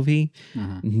Boys movie.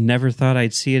 Never thought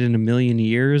I'd see it in a million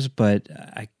years, but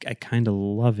I kind of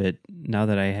love it now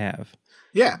that I have.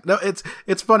 Yeah, no, it's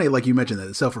funny, like you mentioned that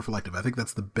it's self-reflective. I think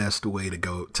that's the best way to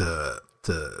go to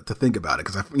think about it,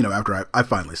 because after I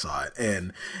finally saw it,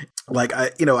 and like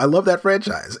I love that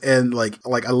franchise, and like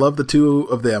I love the two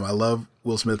of them. I love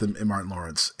Will Smith and Martin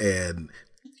Lawrence, and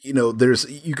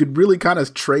you could really kind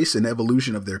of trace an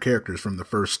evolution of their characters from the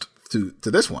first to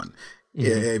this one.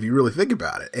 If you really think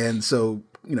about it. And so,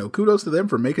 kudos to them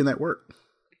for making that work.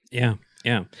 Yeah.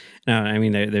 Yeah. Now, I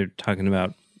mean, they're talking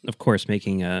about, of course,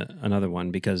 making another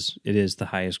one because it is the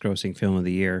highest grossing film of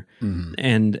the year.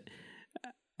 And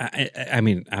I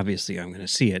mean, obviously I'm going to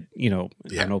see it,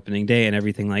 on opening day and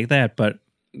everything like that. But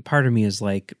part of me is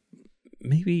like,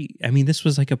 maybe, this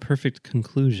was like a perfect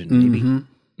conclusion.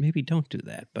 Maybe don't do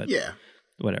that, but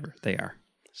whatever, they are.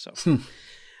 So,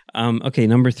 okay,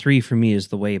 number 3 for me is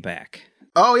The Way Back.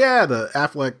 Oh yeah, the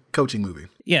Affleck coaching movie.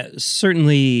 Yeah,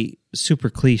 certainly super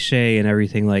cliche and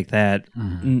everything like that.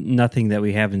 Nothing that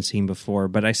we haven't seen before,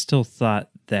 but I still thought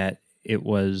that it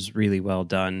was really well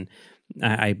done.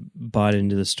 I bought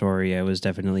into the story. I was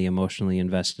definitely emotionally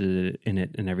invested in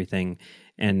it and everything.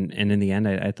 And in the end,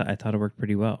 I thought it worked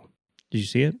pretty well. Did you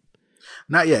see it?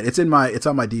 Not yet. It's on my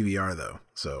DVR though.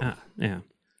 So yeah.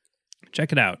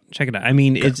 Check it out. I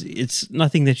mean, it's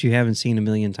nothing that you haven't seen a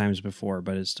million times before,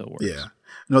 but it still works. Yeah.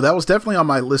 No, that was definitely on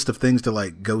my list of things to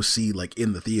like go see like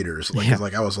in the theaters. Like,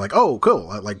 like I was like, oh,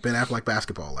 cool. Like Ben Affleck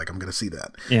basketball. Like I'm going to see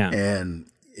that. Yeah. And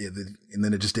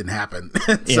then it just didn't happen.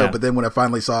 But then when I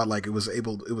finally saw it, like it was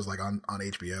like on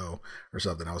HBO or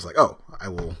something. I was like, oh, I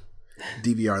will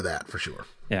DVR that for sure.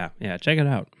 Yeah. Check it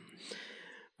out.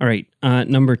 All right.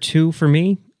 Number 2 for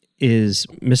me is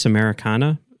Miss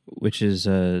Americana, which is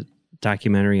a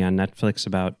documentary on Netflix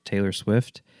about Taylor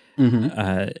Swift.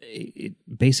 It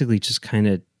basically just kind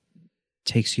of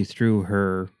takes you through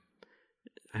her,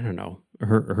 I don't know,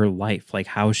 her life, like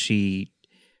how she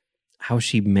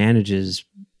manages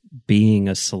being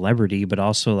a celebrity, but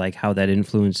also like how that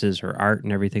influences her art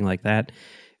and everything like that.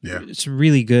 Yeah. It's a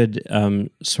really good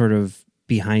sort of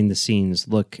behind the scenes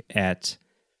look at,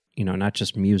 not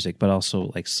just music, but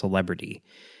also like celebrity.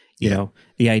 You know,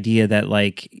 the idea that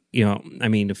like,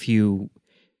 a few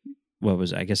what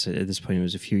was, I guess at this point it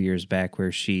was a few years back,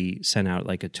 where she sent out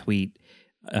like a tweet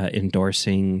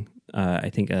endorsing, I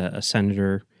think, a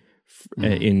senator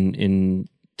in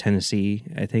Tennessee,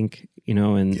 I think,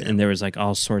 and there was like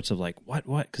all sorts of like, what?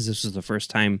 Because this was the first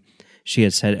time she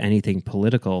had said anything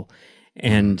political,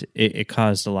 and it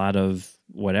caused a lot of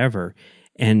whatever.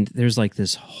 And there's like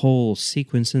this whole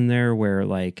sequence in there where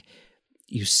like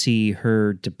you see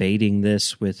her debating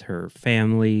this with her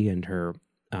family and her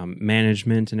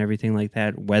management and everything like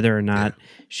that, whether or not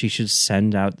she should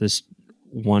send out this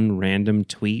one random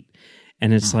tweet.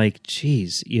 And it's like,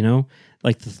 geez,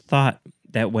 like the thought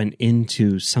that went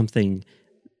into something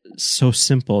so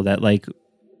simple that like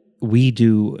we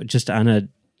do just on a,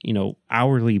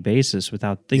 hourly basis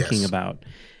without thinking about.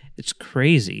 It's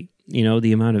crazy,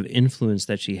 the amount of influence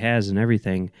that she has and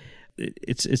everything.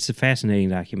 It's a fascinating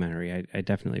documentary. I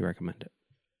definitely recommend it.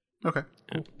 Okay.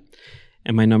 Yeah.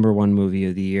 And my number one movie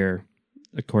of the year,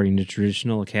 according to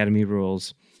traditional Academy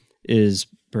rules, is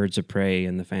Birds of Prey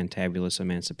and the Fantabulous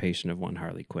Emancipation of One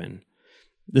Harley Quinn.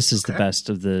 This is the best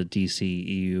of the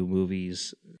DCEU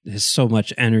movies. It has so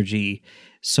much energy,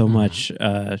 so much,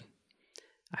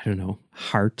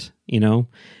 heart,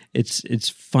 It's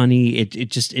funny. It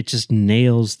just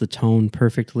nails the tone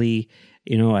perfectly.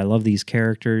 I love these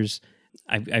characters.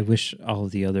 I wish all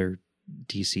of the other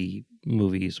DC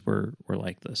movies were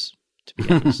like this, to be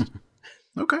honest.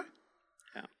 Okay.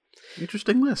 Yeah.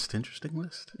 Interesting list.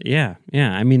 Yeah.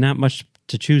 I mean, not much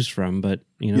to choose from, but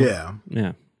Yeah.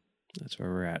 That's where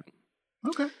we're at.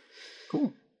 Okay.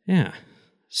 Cool. Yeah.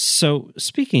 So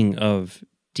speaking of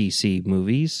DC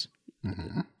movies,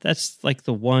 that's like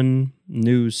the one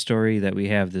news story that we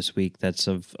have this week that's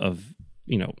of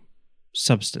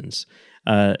substance.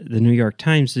 The New York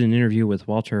Times did an interview with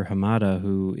Walter Hamada,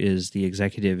 who is the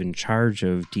executive in charge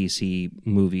of DC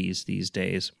movies these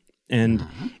days. And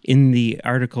in the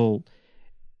article,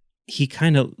 he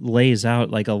kind of lays out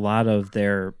like a lot of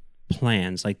their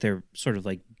plans, like their sort of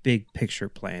like big picture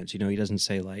plans. He doesn't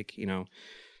say like,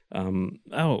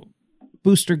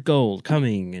 Booster Gold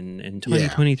coming in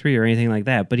 2023 or anything like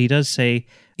that. But he does say,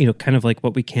 kind of like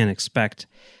what we can expect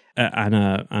on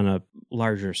a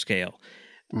larger scale.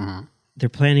 They're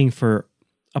planning for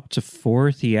up to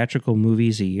 4 theatrical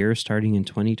movies a year starting in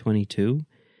 2022.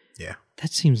 Yeah.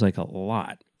 That seems like a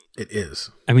lot. It is.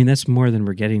 I mean, that's more than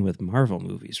we're getting with Marvel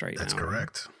movies right now. That's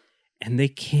correct. And they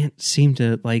can't seem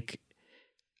to like,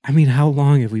 I mean, how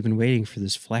long have we been waiting for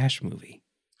this Flash movie?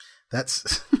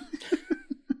 That's...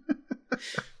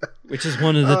 Which is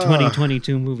one of the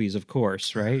 2022 movies, of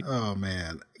course, right? Oh,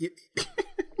 man.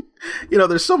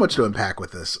 There's so much to unpack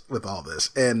with all this.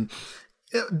 And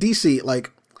DC,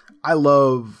 like, I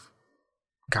love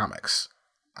comics.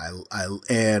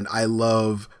 I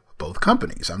love both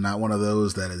companies. I'm not one of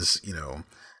those that is,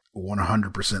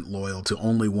 100% loyal to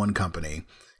only one company,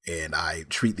 and I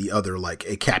treat the other like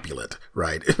a Capulet,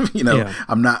 right?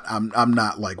 I'm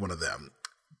not like one of them.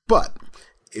 But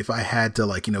if I had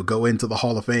to go into the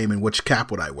Hall of Fame and which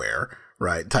cap would I wear,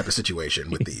 right? Type of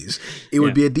situation with these, it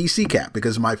would be a DC cap,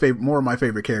 because more of my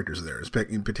favorite characters are there,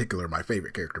 in particular, my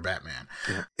favorite character, Batman.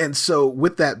 Yeah. And so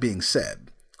with that being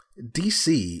said,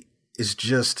 DC is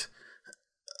just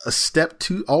a step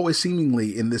too, always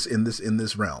seemingly in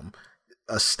this realm,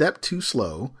 a step too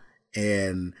slow,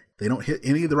 and they don't hit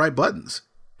any of the right buttons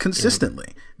consistently.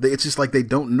 It's just like they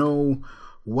don't know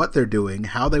what they're doing,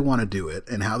 how they want to do it,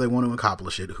 and how they want to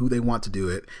accomplish it, who they want to do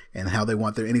it, and how they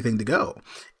want anything to go.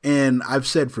 And I've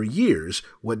said for years,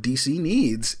 what DC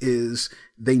needs is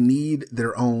they need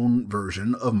their own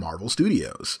version of Marvel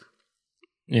Studios.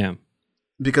 Yeah.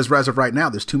 Because as of right now,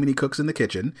 there's too many cooks in the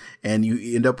kitchen, and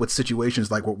you end up with situations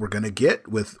like what we're going to get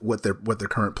with what their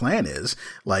current plan is.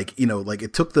 Like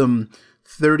it took them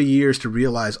 30 years to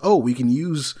realize, we can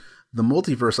use the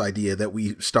multiverse idea that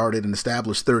we started and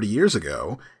established 30 years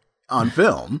ago on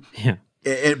film. Yeah.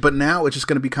 But now it's just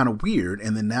going to be kind of weird.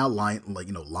 And then now lines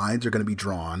are going to be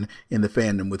drawn in the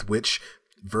fandom with which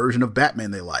version of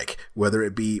Batman they like, whether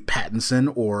it be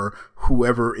Pattinson or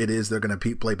whoever it is they're going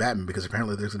to play Batman, because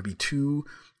apparently there's going to be 2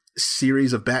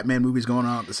 series of Batman movies going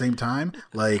on at the same time.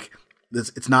 Like,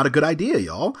 it's not a good idea,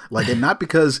 y'all. Like, and not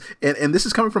because, and this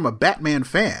is coming from a Batman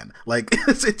fan. Like,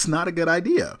 it's not a good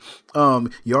idea.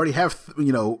 You already have,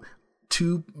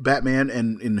 2 Batman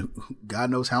and God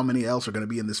knows how many else are going to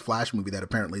be in this Flash movie that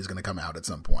apparently is going to come out at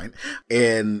some point.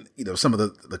 And, some of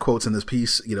the quotes in this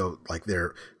piece, like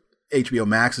their HBO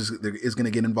Max is going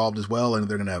to get involved as well. And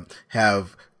they're going to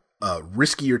have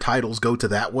riskier titles go to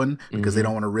that one because they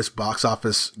don't want to risk box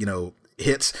office,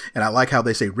 hits, and I like how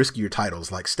they say riskier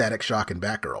titles like Static Shock and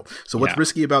Batgirl. So what's Yeah.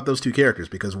 risky about those two characters?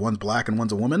 Because one's black and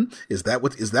one's a woman. Is that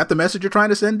the message you're trying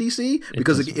to send, DC?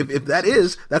 Because if that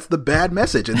is, that's the bad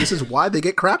message, and this is why they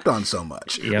get crapped on so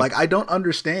much. Yep. Like, I don't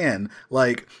understand.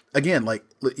 Like, again, like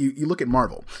you look at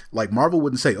Marvel. Like, Marvel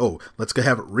wouldn't say, "Oh, let's go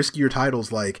have riskier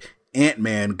titles like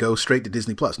Ant-Man go straight to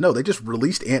Disney Plus." No, they just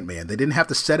released Ant-Man. They didn't have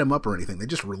to set him up or anything. They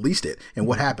just released it. And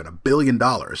what happened? $1 billion.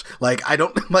 Like, I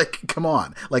don't, like, come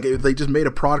on. Like, if they just made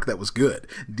a product that was good.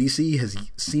 DC has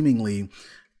seemingly,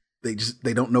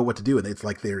 they don't know what to do. And it's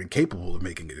like they're incapable of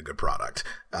making a good product.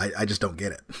 I just don't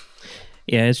get it.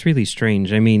 Yeah, it's really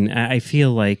strange. I mean, I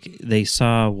feel like they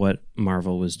saw what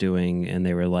Marvel was doing and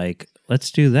they were like,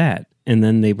 let's do that. And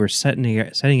then they were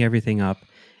setting everything up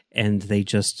and they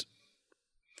just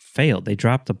failed. They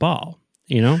dropped the ball,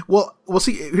 you know? Well,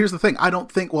 see, here's the thing. I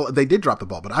don't think, well, they did drop the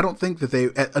ball, but I don't think that they,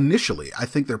 initially, I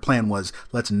think their plan was,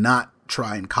 let's not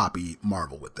try and copy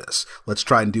Marvel with this. Let's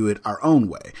try and do it our own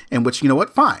way. And which, you know what?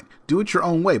 Fine. Do it your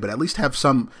own way, but at least have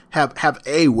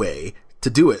a way to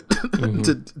do it,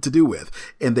 to do with.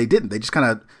 And they didn't. They just kind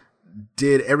of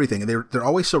did everything, and they're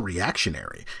always so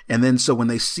reactionary. And then so when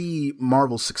they see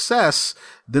Marvel's success,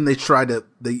 then they try to,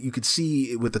 you could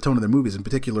see with the tone of their movies in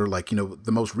particular, like, you know,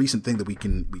 the most recent thing that we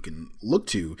can look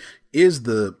to is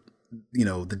the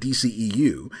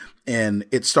DCEU, and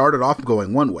it started off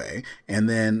going one way, and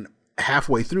then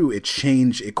halfway through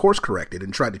it course corrected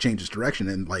and tried to change its direction,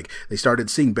 and like they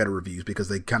started seeing better reviews because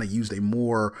they kind of used a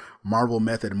more Marvel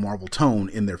method and Marvel tone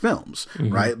in their films,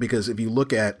 right? Because if you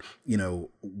look at, you know,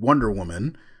 Wonder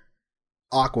Woman,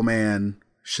 Aquaman,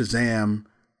 Shazam,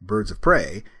 Birds of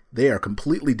Prey, they are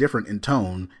completely different in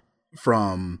tone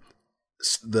from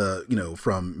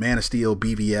from Man of Steel,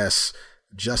 BVS,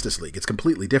 Justice League. It's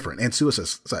completely different, and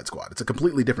Suicide Squad. It's a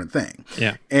completely different thing.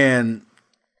 Yeah, and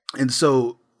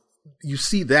so you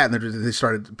see that, and they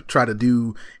started to try to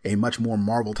do a much more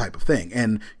Marvel type of thing.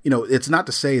 And, you know, it's not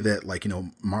to say that, like, you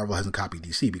know, Marvel hasn't copied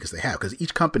DC, because they have, because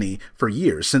each company for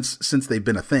years, since they've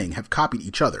been a thing, have copied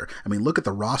each other. I mean, look at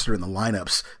the roster and the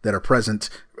lineups that are present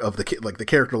of the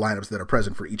character lineups that are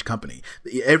present for each company.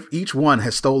 Each one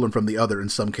has stolen from the other in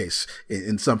some case,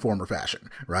 in some form or fashion,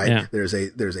 right? Yeah. There's a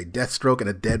Deathstroke and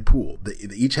a Deadpool.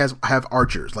 They each have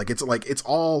archers. It's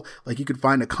all like you could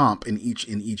find a comp in each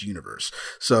universe.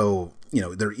 So, you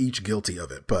know, they're each guilty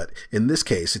of it. But in this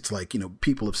case, it's like, you know,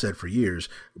 people have said for years,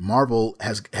 Marvel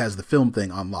has the film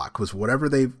thing on lock, because whatever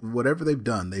they've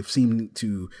done, they've seemed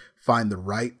to find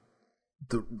the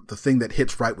thing that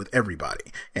hits right with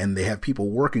everybody. And they have people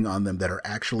working on them that are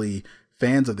actually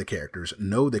fans of the characters,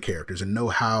 know the characters, and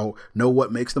know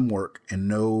what makes them work, and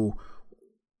know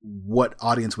what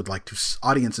audiences would like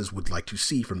to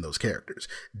see from those characters.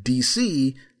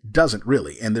 DC doesn't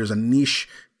really. And there's a niche,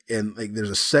 and like there's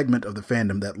a segment of the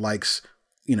fandom that likes,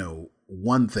 you know,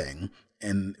 one thing,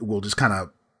 and will just kind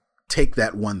of take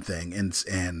that one thing and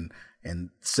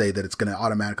say that it's going to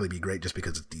automatically be great just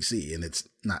because it's DC, and it's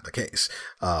not the case.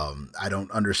 I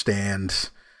don't understand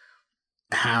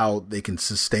how they can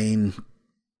sustain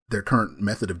their current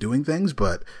method of doing things,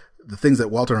 but the things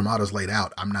that Walter Hamada's laid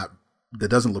out, that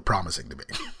doesn't look promising to me.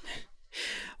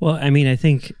 Well, I mean, I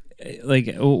think,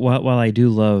 like, while I do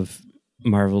love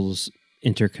Marvel's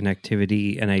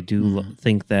interconnectivity, and I do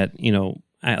think that, you know,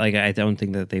 I don't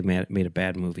think that they've made a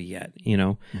bad movie yet, you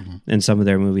know, and some of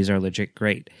their movies are legit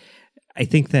great. I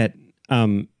think that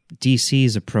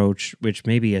DC's approach, which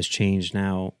maybe has changed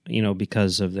now, you know,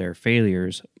 because of their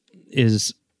failures,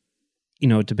 is, you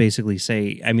know, to basically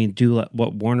say, I mean, do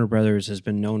what Warner Brothers has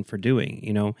been known for doing,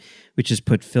 you know, which is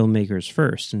put filmmakers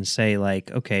first and say,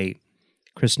 like, okay,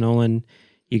 Chris Nolan,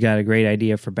 you got a great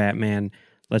idea for Batman,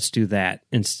 let's do that,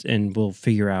 and we'll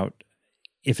figure out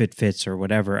if it fits or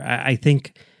whatever. I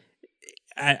think,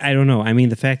 I don't know. I mean,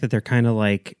 the fact that they're kind of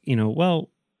like, you know, well,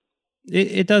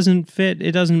 it doesn't fit,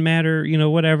 it doesn't matter, you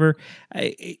know, whatever.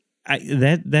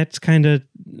 That's kind of,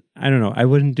 I don't know. I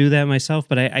wouldn't do that myself,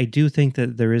 but I do think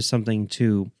that there is something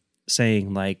to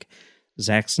saying, like,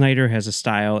 Zack Snyder has a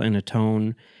style and a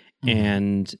tone,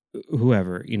 and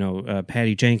whoever, you know,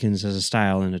 Patty Jenkins has a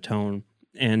style and a tone,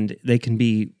 and they can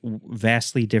be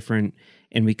vastly different,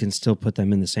 and we can still put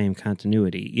them in the same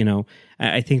continuity. You know,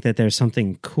 I think that there's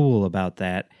something cool about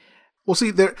that. Well,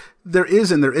 see, there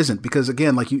is and there isn't, because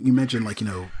again, like you mentioned, like, you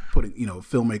know, putting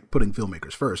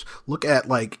filmmakers first. Look at,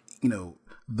 like, you know,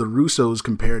 the Russos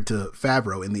compared to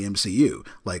Favreau in the MCU.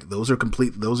 Like,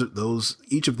 those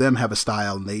each of them have a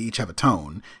style and they each have a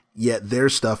tone, yet their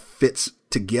stuff fits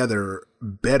together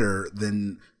better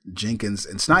than Jenkins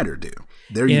and Snyder do.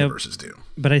 Their universes do.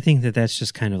 But I think that that's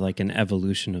just kind of like an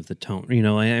evolution of the tone. You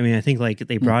know, I mean, I think, like,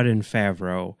 they brought in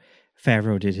Favreau.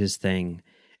 Favreau did his thing.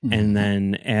 And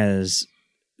then as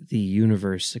the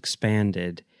universe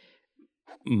expanded,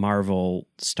 Marvel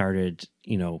started,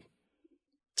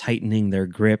 tightening their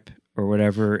grip or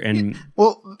whatever. And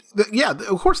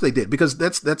of course they did, because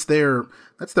that's their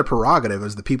prerogative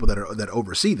as the people that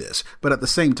oversee this. But at the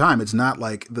same time, it's not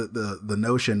like the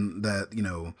notion that,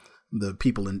 the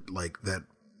people in like that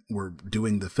were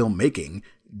doing the filmmaking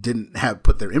didn't have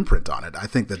put their imprint on it. I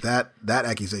think that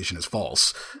accusation is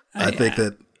false. I think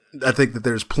that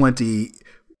there's plenty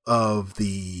of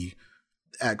the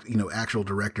actual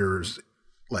directors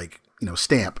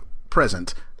stamp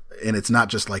present, and it's not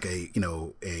just like a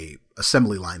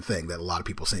assembly line thing that a lot of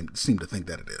people seem to think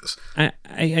that it is.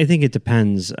 I think it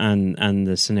depends on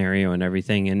the scenario and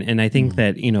everything, and I think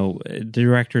that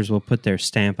directors will put their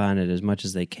stamp on it as much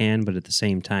as they can, but at the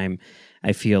same time,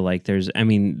 I feel like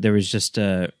there was just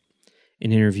an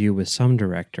interview with some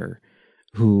director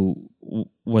who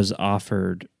was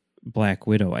offered Black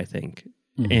Widow, I think,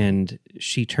 and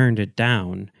she turned it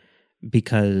down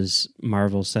because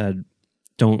Marvel said,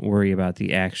 "Don't worry about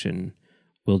the action.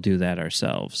 We'll do that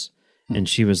ourselves." And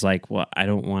she was like, "Well, I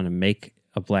don't want to make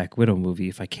a Black Widow movie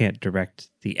if I can't direct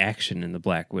the action in the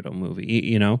Black Widow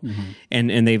movie,"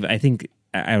 And they've, I think,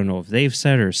 I don't know if they've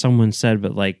said or someone said,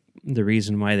 but like the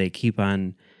reason why they keep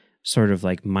on sort of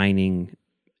like mining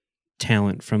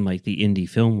talent from like the indie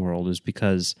film world is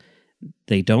because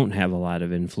they don't have a lot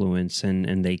of influence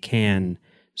and they can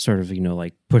sort of,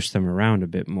 like push them around a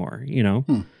bit more,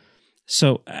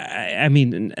 So, I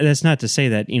mean, that's not to say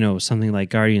that, something like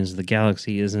Guardians of the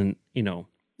Galaxy isn't,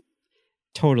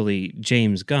 totally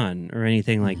James Gunn or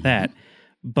anything like that.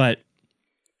 But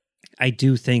I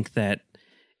do think that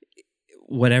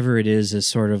whatever it is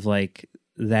sort of like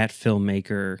that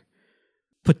filmmaker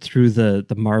put through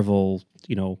the Marvel,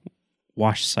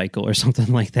 wash cycle or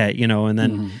something like that, and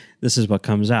then this is what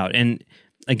comes out. And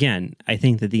again, I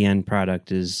think that the end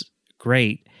product is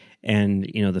great. And,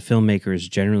 the filmmakers,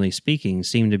 generally speaking,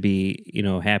 seem to be,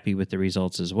 happy with the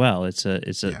results as well. It's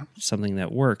something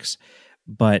that works.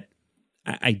 But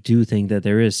I do think that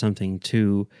there is something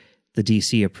to the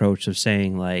DC approach of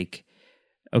saying like,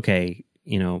 okay,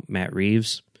 Matt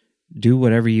Reeves, do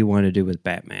whatever you want to do with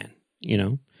Batman,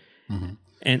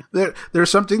 And there's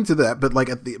something to that,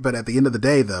 but at the end of the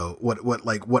day, though,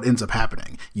 what ends up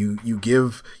happening? You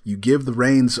give the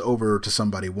reins over to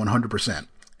somebody 100%,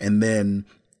 and then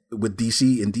with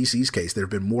DC, in DC's case, there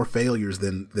have been more failures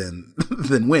than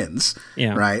wins,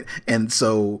 right? And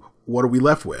so what are we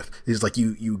left with? It's like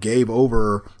you gave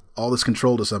over all this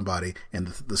control to somebody, and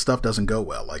the stuff doesn't go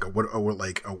well.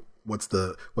 What's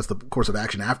the course of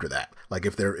action after that? Like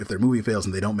if their movie fails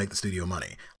and they don't make the studio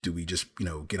money, do we just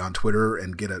get on Twitter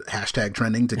and get a hashtag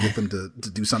trending to get them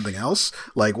to do something else?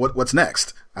 Like what's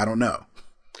next? I don't know.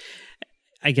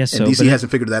 I guess and so. DC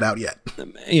hasn't figured that out yet.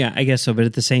 Yeah, I guess so. But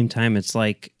at the same time, it's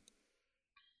like,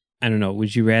 I don't know.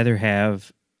 Would you rather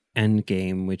have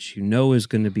Endgame, which is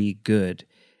going to be good,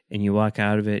 and you walk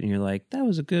out of it and you're like, that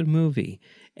was a good movie,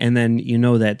 and then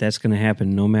that that's going to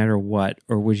happen no matter what?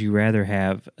 Or would you rather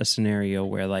have a scenario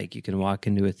where like you can walk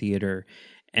into a theater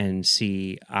and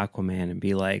see Aquaman and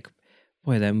be like,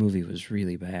 boy, that movie was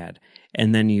really bad,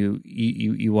 and then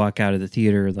you walk out of the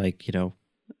theater like a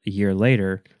year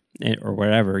later or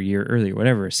whatever, a year earlier,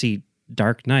 whatever, see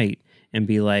Dark Knight and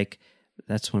be like,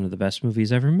 that's one of the best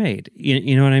movies ever made.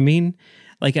 You know what I mean?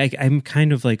 Like I'm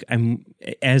kind of like, I'm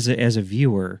as a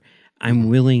viewer, I'm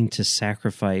willing to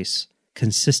sacrifice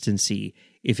consistency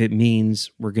if it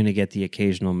means we're going to get the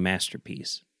occasional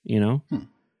masterpiece,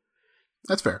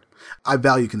 That's fair. I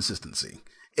value consistency,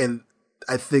 and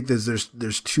I think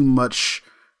there's too much,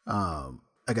 I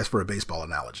guess, for a baseball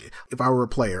analogy. If I were a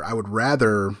player, I would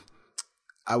rather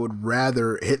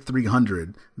hit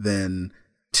 300 than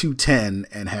 210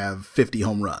 and have 50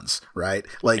 home runs, right?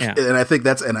 And I think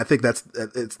that's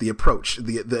it's the approach,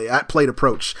 the at plate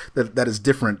approach that is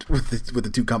different with the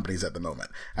two companies at the moment.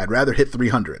 I'd rather hit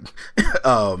 300,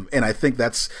 and I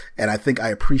think I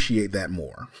appreciate that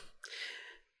more.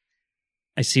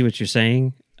 I see what you're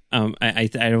saying. I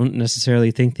don't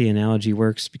necessarily think the analogy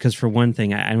works because, for one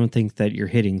thing, I don't think that you're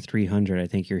hitting 300. I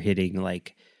think you're hitting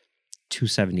like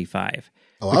 275.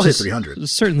 Oh, I'll hit 300.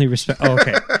 Certainly respect. Oh,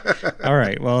 okay. All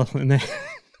right. Well, in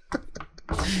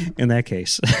that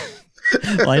case,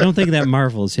 well, I don't think that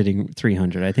Marvel is hitting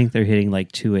 300. I think they're hitting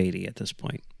like 280 at this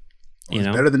point. It's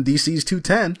better than DC's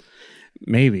 210.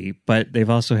 Maybe, but they've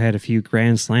also had a few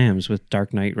grand slams with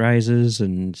Dark Knight Rises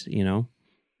and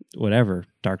whatever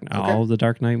all of the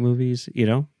Dark Knight movies.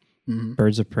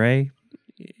 Birds of Prey.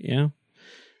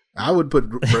 I would put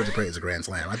Birds of Prey as a grand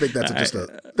slam. I think that's I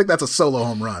think that's a solo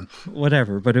home run.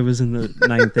 Whatever, but it was in the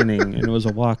ninth inning and it was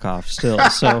a walk-off still.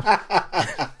 So,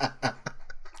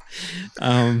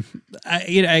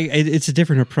 it's a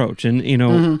different approach,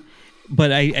 and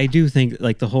but I do think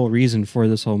like the whole reason for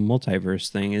this whole multiverse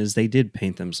thing is they did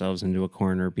paint themselves into a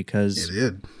corner because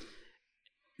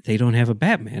they don't have a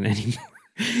Batman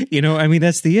anymore. I mean,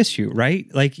 that's the issue, right?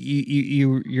 Like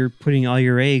you're putting all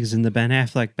your eggs in the Ben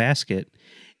Affleck basket.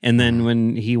 And then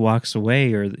when he walks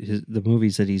away or the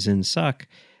movies that he's in suck,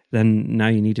 then now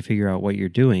you need to figure out what you're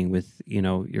doing with,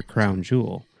 your crown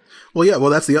jewel. Well, yeah,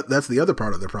 that's the other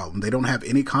part of the problem. They don't have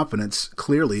any confidence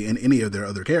clearly in any of their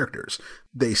other characters.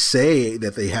 They say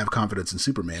that they have confidence in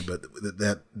Superman, but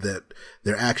that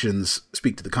their actions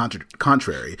speak to the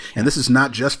contrary. And this is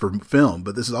not just for film,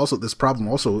 but this problem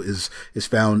also is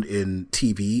found in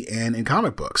TV and in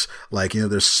comic books. Like,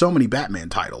 there's so many Batman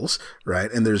titles, right?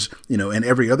 And there's, and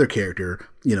every other character,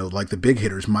 like the big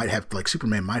hitters might have, like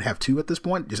Superman might have 2 at this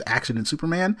point, just Action and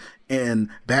Superman, and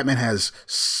Batman has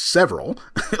several.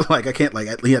 I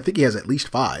think he has at least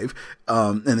 5.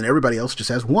 And then everybody else just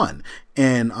has 1.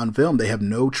 And on film, they have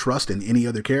no trust in any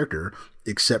other character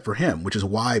except for him, which is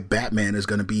why Batman is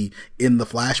going to be in the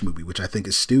Flash movie, which I think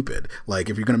is stupid. Like,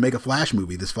 if you're going to make a Flash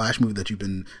movie, this Flash movie that you've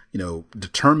been,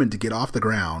 determined to get off the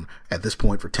ground at this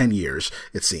point for 10 years,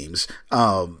 it seems,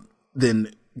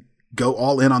 then go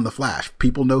all in on the Flash.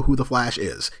 People know who the Flash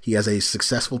is. He has a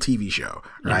successful TV show,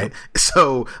 right? Yeah.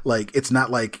 So, like, it's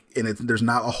not like, there's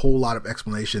not a whole lot of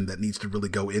explanation that needs to really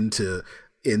go into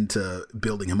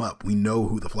building him up. We know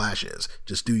who the Flash is.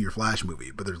 Just do your Flash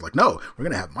movie. But there's like, no, we're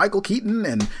going to have Michael Keaton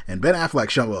and Ben Affleck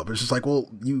show up. It's just like, well,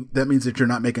 that means that you're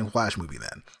not making a Flash movie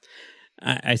then.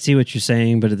 I see what you're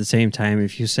saying, but at the same time,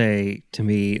 if you say to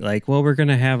me, like, well, we're going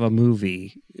to have a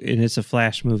movie, and it's a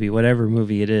Flash movie, whatever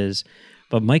movie it is,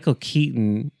 but Michael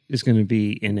Keaton is going to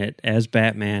be in it as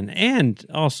Batman, and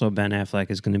also Ben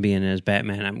Affleck is going to be in it as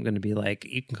Batman, I'm going to be like,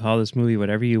 you can call this movie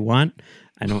whatever you want.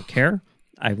 I don't care.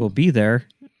 I will be there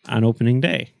on opening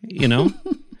day,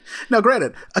 Now,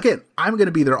 granted, again, I'm going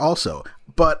to be there also,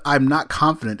 but I'm not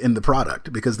confident in the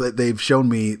product because they've shown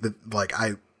me that,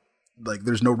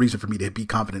 there's no reason for me to be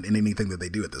confident in anything that they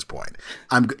do at this point.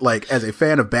 I'm like, as a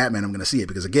fan of Batman, I'm going to see it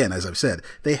because, again, as I've said,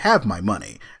 they have my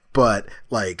money, but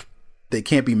they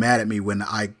can't be mad at me when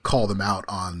I call them out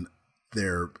on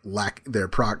their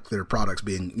products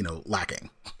being,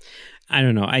 lacking. I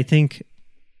don't know. I think,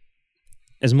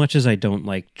 as much as I don't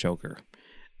like Joker,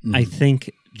 I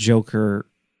think Joker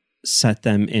set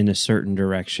them in a certain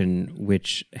direction,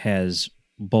 which has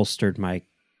bolstered my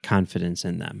confidence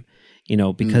in them.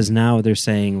 Because now they're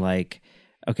saying like,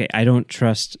 okay, I don't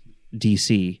trust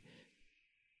DC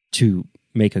to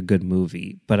make a good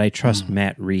movie, but I trust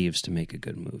Matt Reeves to make a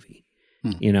good movie.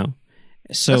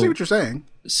 So I see what you're saying.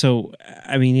 So,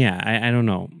 I mean, yeah, I don't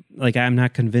know. Like, I'm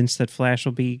not convinced that Flash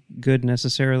will be good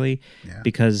necessarily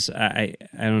because I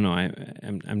don't know.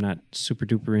 I'm not super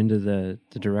duper into the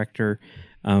director.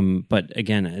 But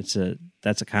again,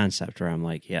 that's a concept where I'm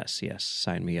like, yes,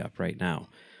 sign me up right now.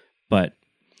 But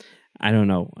I don't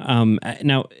know.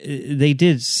 Now they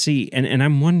did see, and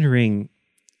I'm wondering,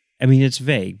 I mean, it's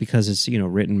vague because it's,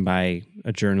 written by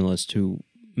a journalist who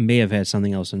may have had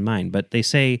something else in mind, but they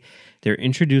say they're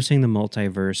introducing the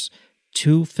multiverse,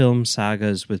 2 film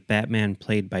sagas with Batman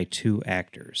played by 2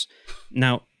 actors.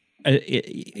 Now,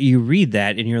 you read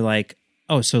that and you're like,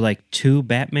 oh, so like 2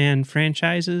 Batman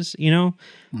franchises,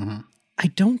 I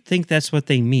don't think that's what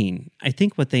they mean. I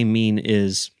think what they mean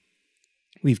is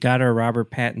we've got our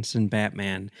Robert Pattinson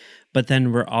Batman, but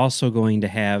then we're also going to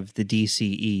have the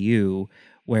DCEU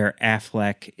where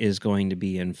Affleck is going to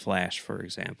be in Flash, for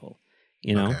example.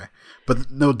 Okay. But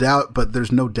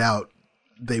there's no doubt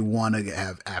they want to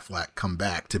have Affleck come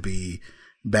back to be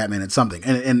Batman and something.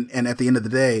 And at the end of the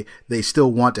day, they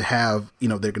still want to have,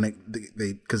 they're going to,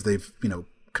 because they've,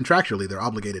 contractually they're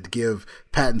obligated to give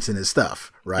Pattinson his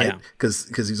stuff, right? Because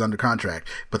he's under contract,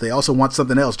 but they also want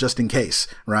something else just in case,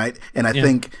 right? And I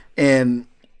think,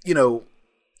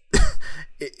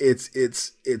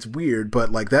 it's weird,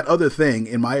 but like that other thing,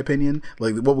 in my opinion,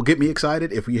 like what will get me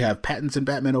excited if we have Pattinson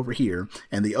Batman over here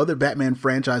and the other Batman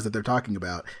franchise that they're talking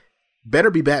about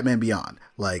better be Batman Beyond.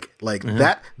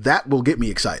 That will get me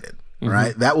excited.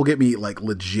 Right. That will get me like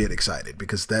legit excited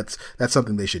because that's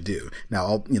something they should do.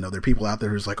 Now, there are people out there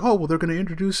who's like, oh, well, they're going to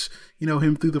introduce,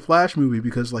 him through the Flash movie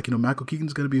because like, Michael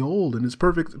Keaton's going to be old and it's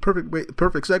perfect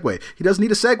segue. He doesn't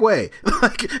need a segue.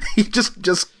 Like he just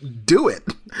do it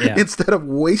instead of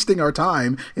wasting our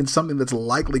time in something that's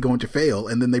likely going to fail.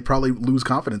 And then they probably lose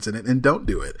confidence in it and don't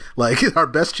do it. Like our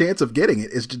best chance of getting it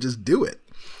is to just do it.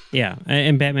 Yeah,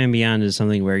 and Batman Beyond is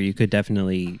something where you could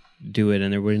definitely do it,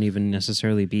 and there wouldn't even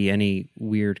necessarily be any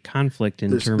weird conflict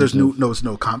in terms there's of... there's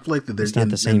no conflict. It's not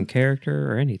the same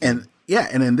character or anything. And yeah,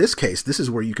 and in this case, this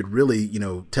is where you could really,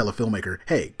 tell a filmmaker,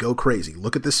 hey, go crazy.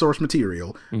 Look at this source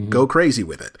material. Go crazy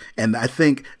with it. And I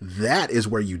think that is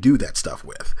where you do that stuff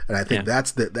with. And I think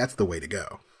that's the way to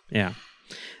go. Yeah.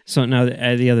 So now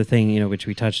the other thing, which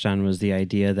we touched on was the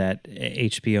idea that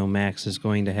HBO Max is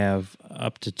going to have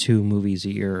up to 2 movies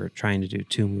a year, or trying to do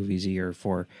 2 movies a year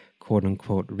for quote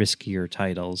unquote riskier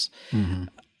titles.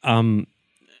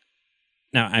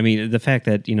 Now, I mean, the fact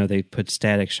that, they put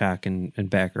Static Shock and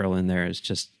Batgirl in there is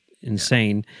just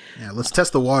insane. Yeah, let's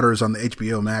test the waters on the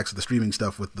HBO Max, the streaming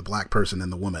stuff with the black person and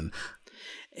the woman.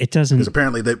 It doesn't, because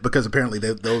apparently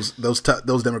those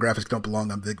demographics don't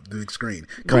belong on the big screen.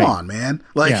 Come on, man!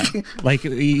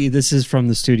 This is from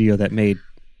the studio that made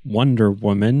Wonder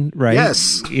Woman, right?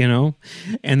 Yes,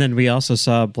 and then we also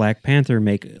saw Black Panther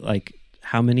make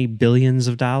how many billions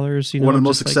of dollars? One of the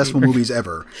most successful movies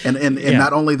ever, and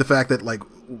not only the fact that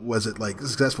was it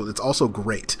successful, it's also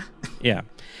great. Yeah.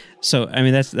 So I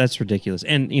mean that's ridiculous,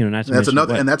 and not to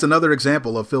mention that's another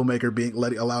example of filmmaker being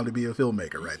allowed to be a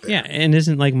filmmaker, right there. Yeah, and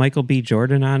isn't Michael B.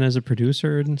 Jordan on as a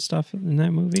producer and stuff in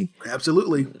that movie?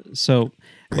 Absolutely. So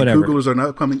whatever. Google is an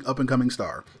up and coming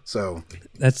star. So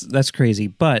that's crazy,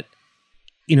 but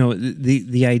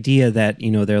the idea that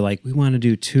they're we want to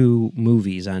do 2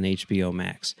 movies on HBO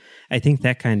Max. I think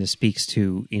that kind of speaks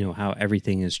to how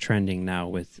everything is trending now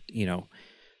with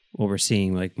what we're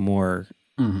seeing more.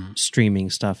 Streaming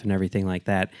stuff and everything like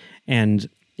that. And,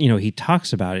 he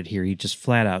talks about it here. He just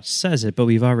flat out says it, but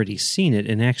we've already seen it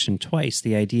in action twice.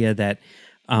 The idea that,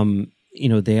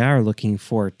 they are looking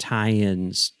for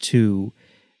tie-ins to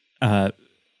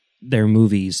their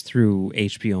movies through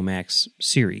HBO Max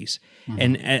series.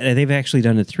 And they've actually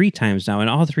done it 3 times now. And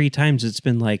all 3 times it's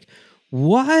been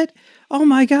what? Oh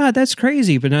my God, that's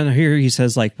crazy. But then here he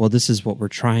says well, this is what we're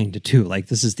trying to do.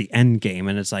 This is the end game.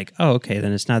 And it's oh, okay,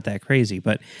 then it's not that crazy.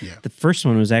 But the first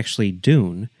one was actually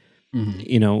Dune,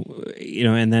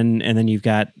 and then you've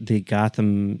got the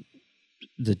Gotham,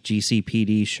 the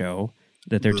GCPD show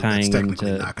that they're tying that's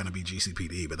technically into. Not going to be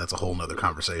GCPD, but that's a whole nother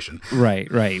conversation. Right.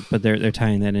 But they're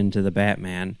tying that into the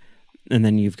Batman. And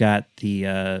then you've got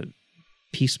the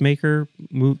Peacemaker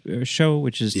show,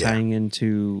 which is tying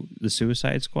into the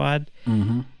Suicide Squad.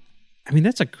 I mean,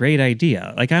 that's a great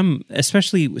idea. I'm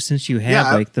especially since you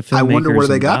have the filmmakers. I wonder where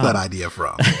they got involved. that idea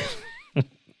from.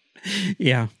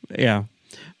 Yeah,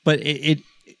 but it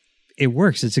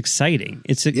works. It's exciting.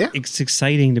 It's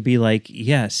exciting to be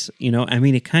yes. I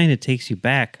mean, it kind of takes you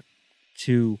back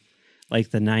to the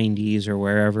 90s or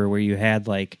wherever, where you had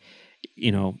the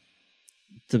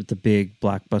big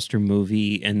blockbuster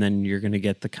movie, and then you're going to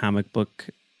get the comic book,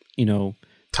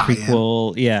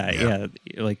 prequel. Yeah.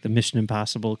 The Mission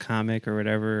Impossible comic or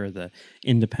whatever, or the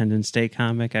Independence Day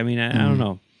comic. I mean, I don't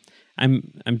know.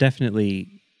 I'm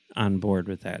definitely on board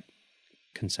with that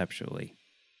conceptually,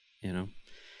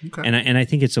 Okay. And I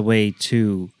think it's a way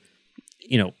to,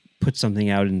 put something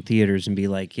out in theaters and be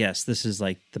yes, this is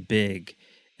the big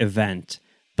event,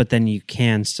 but then you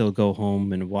can still go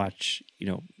home and watch,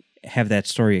 have that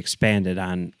story expanded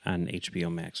on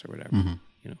HBO Max or whatever. I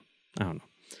don't know.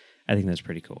 I think that's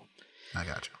pretty cool. I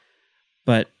got you.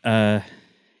 But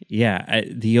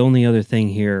the only other thing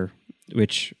here,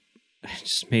 which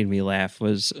just made me laugh,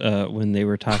 was when they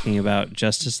were talking about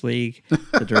Justice League,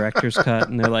 the director's cut,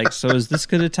 and they're so is this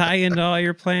going to tie into all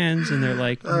your plans? And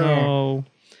they're no,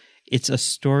 it's a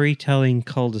storytelling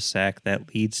cul-de-sac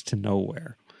that leads to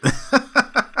nowhere.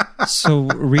 So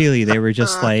really, they were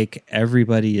just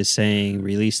everybody is saying,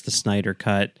 release the Snyder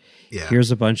cut. Yeah.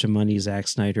 Here's a bunch of money, Zack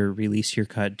Snyder. Release your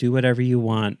cut. Do whatever you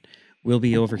want. We'll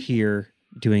be over here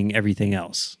doing everything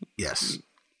else. Yes,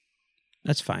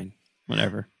 that's fine.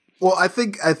 Whatever. Well, I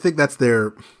think that's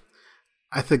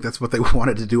I think that's what they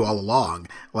wanted to do all along.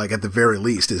 At the very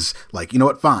least, is you know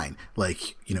what? Fine.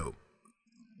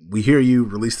 We hear you.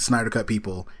 Release the Snyder cut,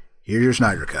 people. Here's your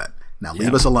Snyder cut. Now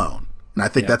leave us alone. And I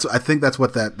think that's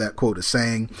what that quote is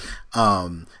saying.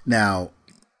 Now,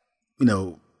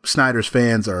 Snyder's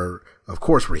fans are, of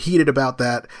course, were heated about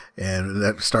that, and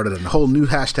that started a whole new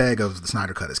hashtag of the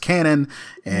Snyder Cut is canon,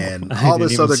 and all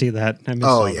this other. See that? That.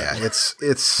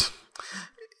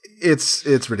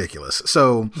 It's ridiculous.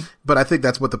 So, but I think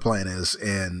that's what the plan is,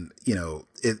 and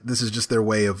this is just their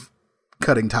way of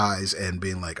cutting ties and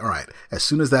being all right, as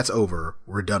soon as that's over,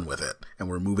 we're done with it and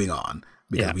we're moving on.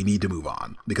 Because we need to move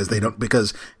on, because they don't,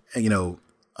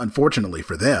 unfortunately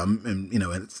for them, and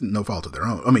it's no fault of their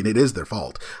own. I mean, it is their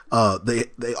fault. They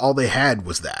all they had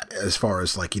was that, as far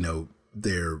as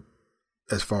their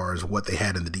as far as what they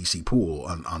had in the DC pool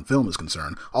on film is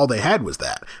concerned. All they had was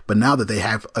that. But now that they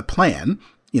have a plan,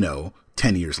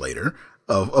 10 years later,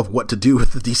 of what to do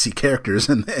with the DC characters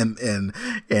and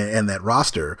that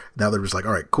roster, now they're just like,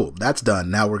 all right, cool, that's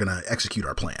done. Now we're going to execute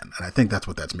our plan. And I think that's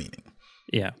what that's meaning.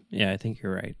 Yeah, I think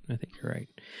you're right.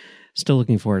 Still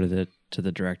looking forward to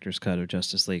the director's cut of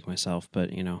Justice League myself,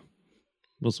 but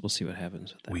we'll see what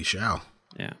happens with that. We shall.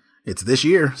 Yeah. It's this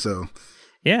year, so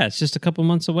yeah, it's just a couple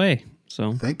months away.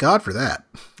 So thank God for that.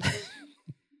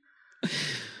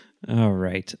 All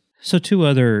right. So 2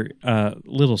 other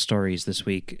little stories this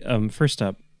week. First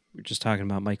up, we're just talking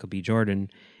about Michael B.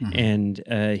 Jordan, and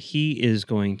he is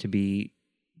going to be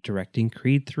directing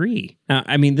Creed 3. Now,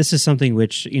 I mean, this is something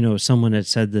which, someone had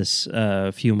said this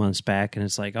a few months back, and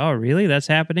it's like, oh, really? That's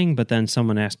happening? But then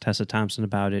someone asked Tessa Thompson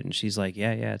about it, and she's like,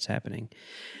 yeah, it's happening.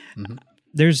 Mm-hmm.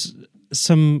 There's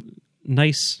some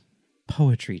nice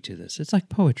poetry to this. It's like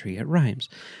poetry. It rhymes.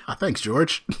 Thanks,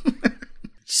 George.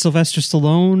 Sylvester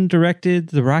Stallone directed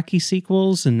the Rocky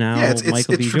sequels, and now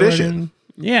Michael B. Jordan.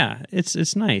 Yeah,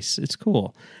 it's nice. It's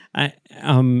cool. I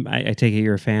take it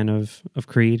you're a fan of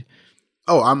Creed.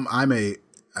 Oh,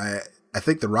 I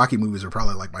think the Rocky movies are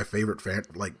probably like my favorite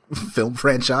film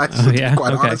franchise. To be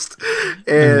quite honest,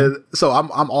 and so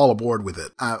I'm all aboard with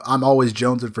it. I'm always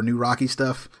jonesing for new Rocky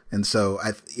stuff, and so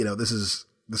this is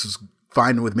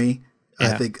fine with me.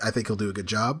 Yeah. I think he'll do a good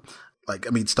job.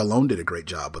 Stallone did a great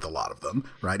job with a lot of them,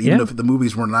 right? Even if the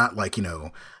movies were not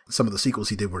some of the sequels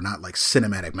he did were not like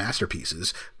cinematic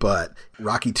masterpieces, but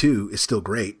Rocky 2 is still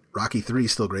great. Rocky 3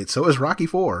 is still great. So is Rocky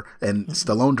 4, and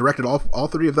Stallone directed all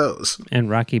 3 of those. And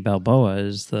Rocky Balboa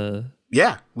is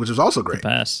which is also great. The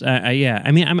best. Yeah.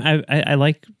 I mean, I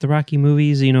like the Rocky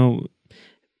movies,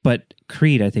 but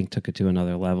Creed, I think, took it to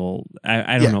another level.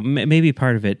 I don't know, maybe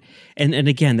part of it. And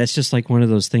again, that's just like one of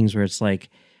those things where it's like,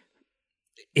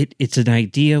 it's an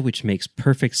idea which makes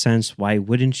perfect sense. Why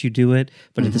wouldn't you do it?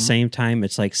 But at the same time,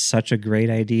 it's like such a great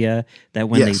idea that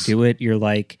when they do it, you're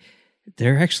like,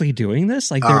 they're actually doing this?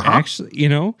 Like they're actually,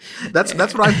 That's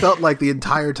what I felt like the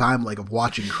entire time, like of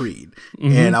watching Creed.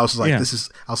 And I was like, this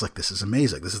is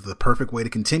amazing. This is the perfect way to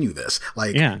continue this.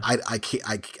 Like,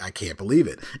 I can't believe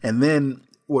it. And then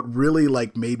what really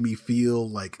like made me feel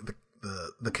like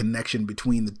the connection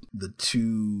between the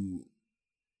two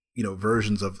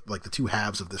versions of like the two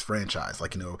halves of this franchise,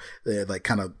 they're like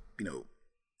kind of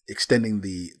extending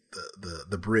the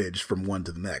bridge from one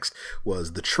to the next,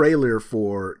 was the trailer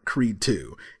for Creed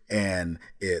 2, and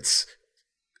it's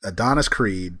Adonis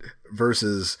Creed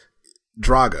versus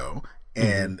Drago,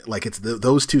 and like it's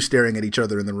those two staring at each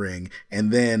other in the ring,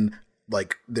 and then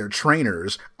like their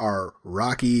trainers are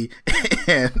Rocky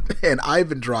and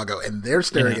Ivan Drago, and they're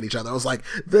staring at each other. I was like,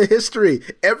 the history,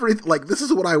 everything, like this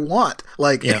is what I want.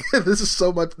 Like this is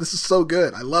so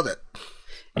good. I love it.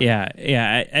 Yeah.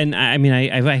 And I mean,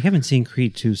 I haven't seen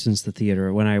Creed 2 since the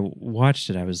theater. When I watched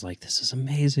it, I was like, this is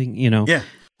amazing.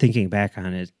 Thinking back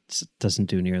on it, it doesn't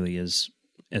do nearly as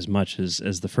much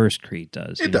as the first Creed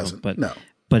does. It doesn't,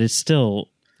 but it's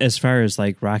still, as far as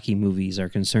like Rocky movies are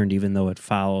concerned, even though it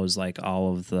follows like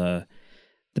all of the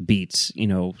beats,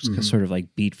 sort of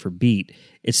like beat for beat,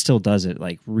 it still does it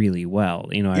like really well.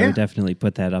 I would definitely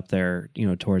put that up there,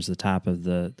 towards the top of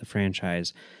the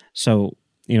franchise. So,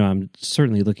 I'm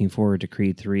certainly looking forward to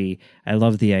Creed 3. I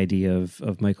love the idea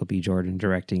of Michael B. Jordan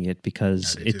directing it,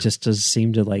 because it just does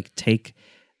seem to like take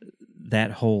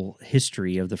that whole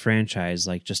history of the franchise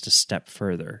like just a step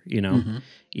further,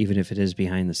 even if it is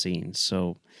behind the scenes.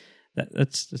 So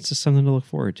that's just something to look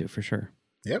forward to for sure.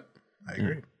 Yep, I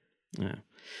agree. Yeah.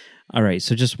 All right,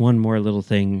 so just one more little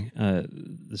thing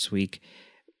this week.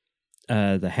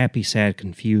 The Happy, Sad,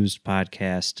 Confused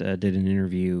podcast did an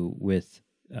interview with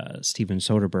Steven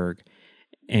Soderbergh,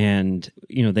 and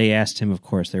they asked him, of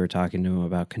course, they were talking to him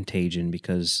about Contagion,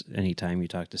 because anytime you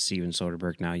talk to Steven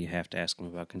Soderbergh now, you have to ask him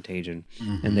about Contagion.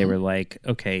 And they were like,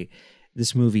 okay,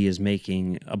 this movie is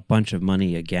making a bunch of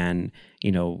money again,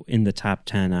 in the top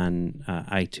 10 on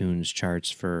iTunes charts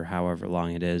for however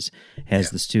long it is.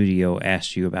 Has the studio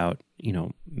asked you about,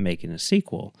 making a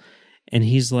sequel? And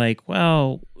he's like,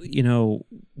 well,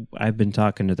 I've been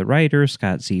talking to the writer,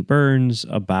 Scott Z. Burns,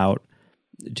 about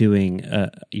doing,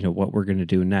 what we're going to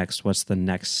do next. What's the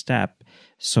next step?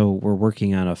 So we're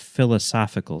working on a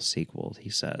philosophical sequel, he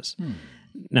says.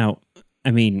 Now,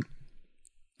 I mean,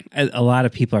 a lot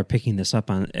of people are picking this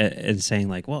up on and saying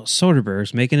like, well,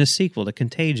 Soderbergh's making a sequel to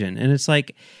Contagion. And it's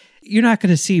like, you're not going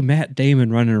to see Matt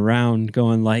Damon running around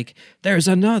going like, there's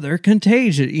another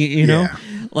Contagion, you know?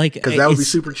 Like, because that would be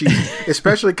super cheesy,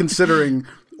 especially considering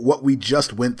what we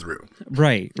just went through.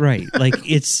 Right. Like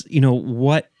it's,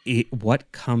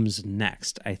 what comes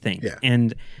next, I think. Yeah.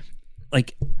 And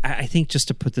like, I think just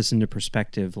to put this into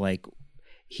perspective, like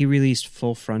he released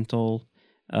Full Frontal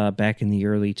back in the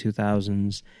early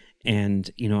 2000s. And,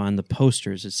 on the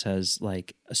posters, it says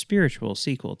like a spiritual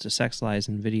sequel to Sex, Lies,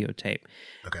 and Videotape.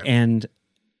 Okay. And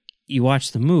you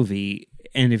watch the movie,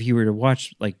 and if you were to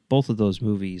watch like both of those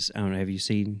movies, I don't know, have you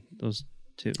seen those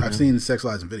two? I've seen Sex,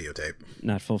 Lies, and Videotape.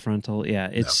 Not Full Frontal. Yeah,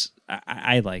 it's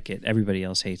I like it. Everybody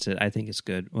else hates it. I think it's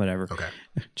good. Whatever. Okay.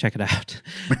 Check it out.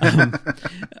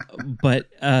 But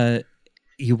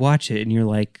you watch it and you're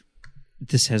like,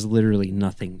 this has literally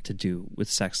nothing to do with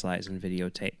Sex, Lies, and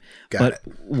Videotape. But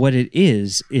what it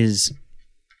is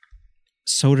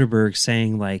Soderbergh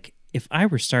saying like, if I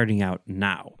were starting out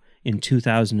now in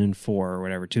 2004 or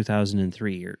whatever,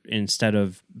 2003, or instead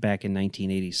of back in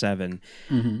 1987,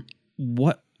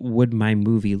 what would my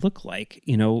movie look like?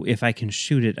 If I can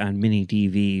shoot it on mini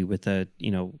DV with a,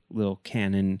 little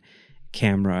Canon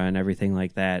camera and everything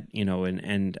like that,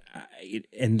 and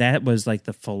that was like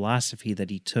the philosophy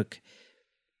that he took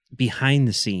behind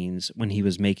the scenes when he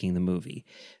was making the movie.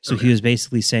 So he was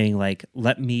basically saying like,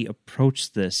 let me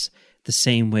approach this the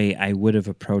same way I would have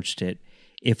approached it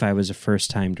if I was a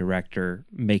first-time director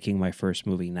making my first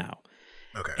movie now.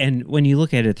 Okay. And when you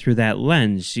look at it through that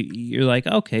lens, you're like,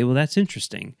 okay, well, that's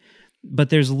interesting. But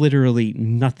there's literally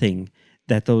nothing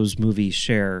that those movies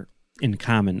share in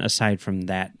common aside from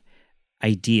that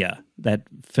idea, that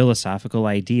philosophical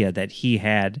idea that he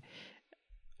had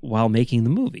while making the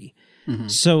movie. Mm-hmm.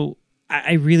 So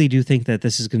I really do think that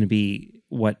this is going to be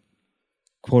what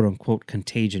quote-unquote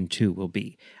Contagion 2 will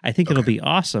be. I think it'll be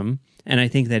awesome. And I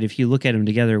think that if you look at them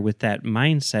together with that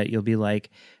mindset, you'll be like,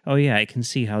 oh yeah, I can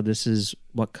see how this is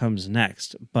what comes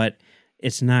next. But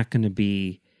it's not going to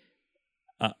be,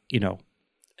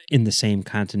 in the same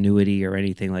continuity or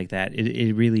anything like that.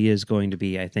 It really is going to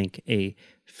be, I think, a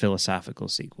philosophical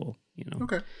sequel,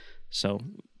 Okay. So,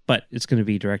 but it's going to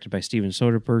be directed by Steven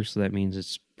Soderbergh, so that means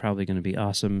it's probably going to be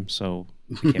awesome. So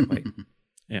I can't wait.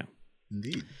 Yeah.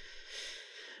 Indeed.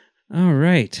 All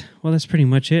right. Well, that's pretty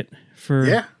much it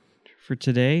for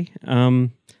today.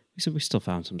 We still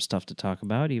found some stuff to talk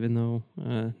about, even though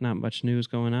not much news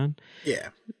going on. Yeah.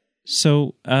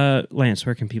 So, Lance,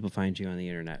 where can people find you on the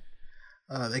internet?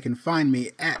 They can find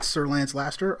me at Sir Lance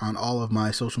Laster on all of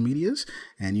my social medias,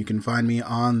 and you can find me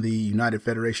on the United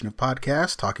Federation of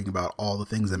Podcasts talking about all the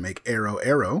things that make Arrow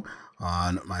Arrow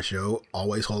on my show,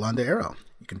 Always Hold On to Arrow.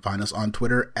 You can find us on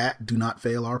Twitter at Do Not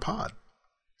Fail Our Pod.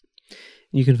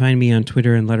 You can find me on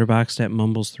Twitter and Letterboxd at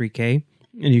Mumbles3K.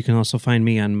 And you can also find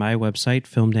me on my website,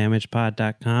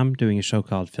 filmdamagepod.com, doing a show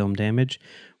called Film Damage,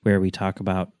 where we talk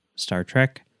about Star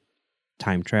Trek,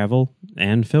 time travel,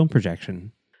 and film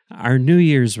projection. Our New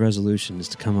Year's resolution is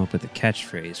to come up with a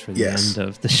catchphrase for the end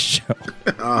of the show.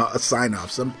 A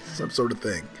sign-off, some sort of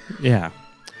thing. Yeah.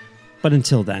 But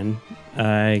until then,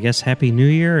 I guess Happy New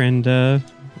Year, and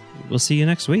we'll see you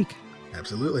next week.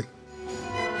 Absolutely.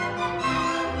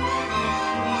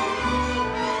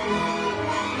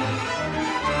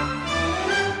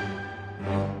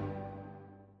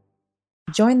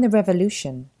 Join the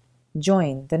revolution.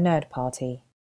 Join the Nerd Party.